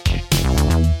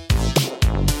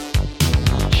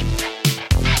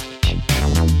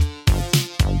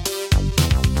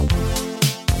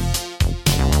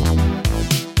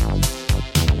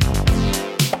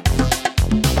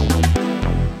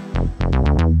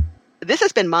 This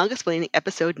has been Manga Splaining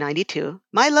episode 92,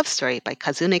 My Love Story by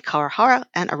Kazune Kawahara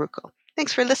and Aruko.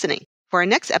 Thanks for listening. For our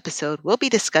next episode, we'll be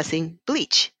discussing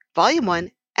Bleach, Volume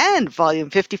 1 and Volume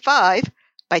 55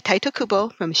 by Taito Kubo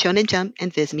from Shonen Jump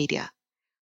and Viz Media.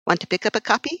 Want to pick up a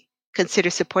copy? Consider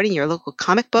supporting your local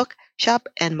comic book shop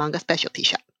and manga specialty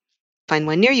shop. Find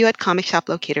one near you at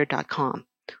comicshoplocator.com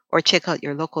or check out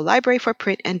your local library for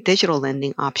print and digital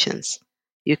lending options.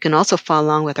 You can also follow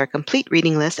along with our complete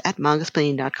reading list at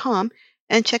mangasplaining.com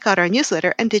and check out our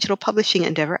newsletter and digital publishing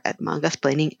endeavor at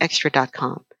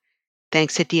mangasplainingextra.com.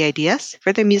 Thanks to DIDS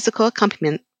for their musical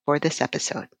accompaniment for this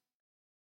episode.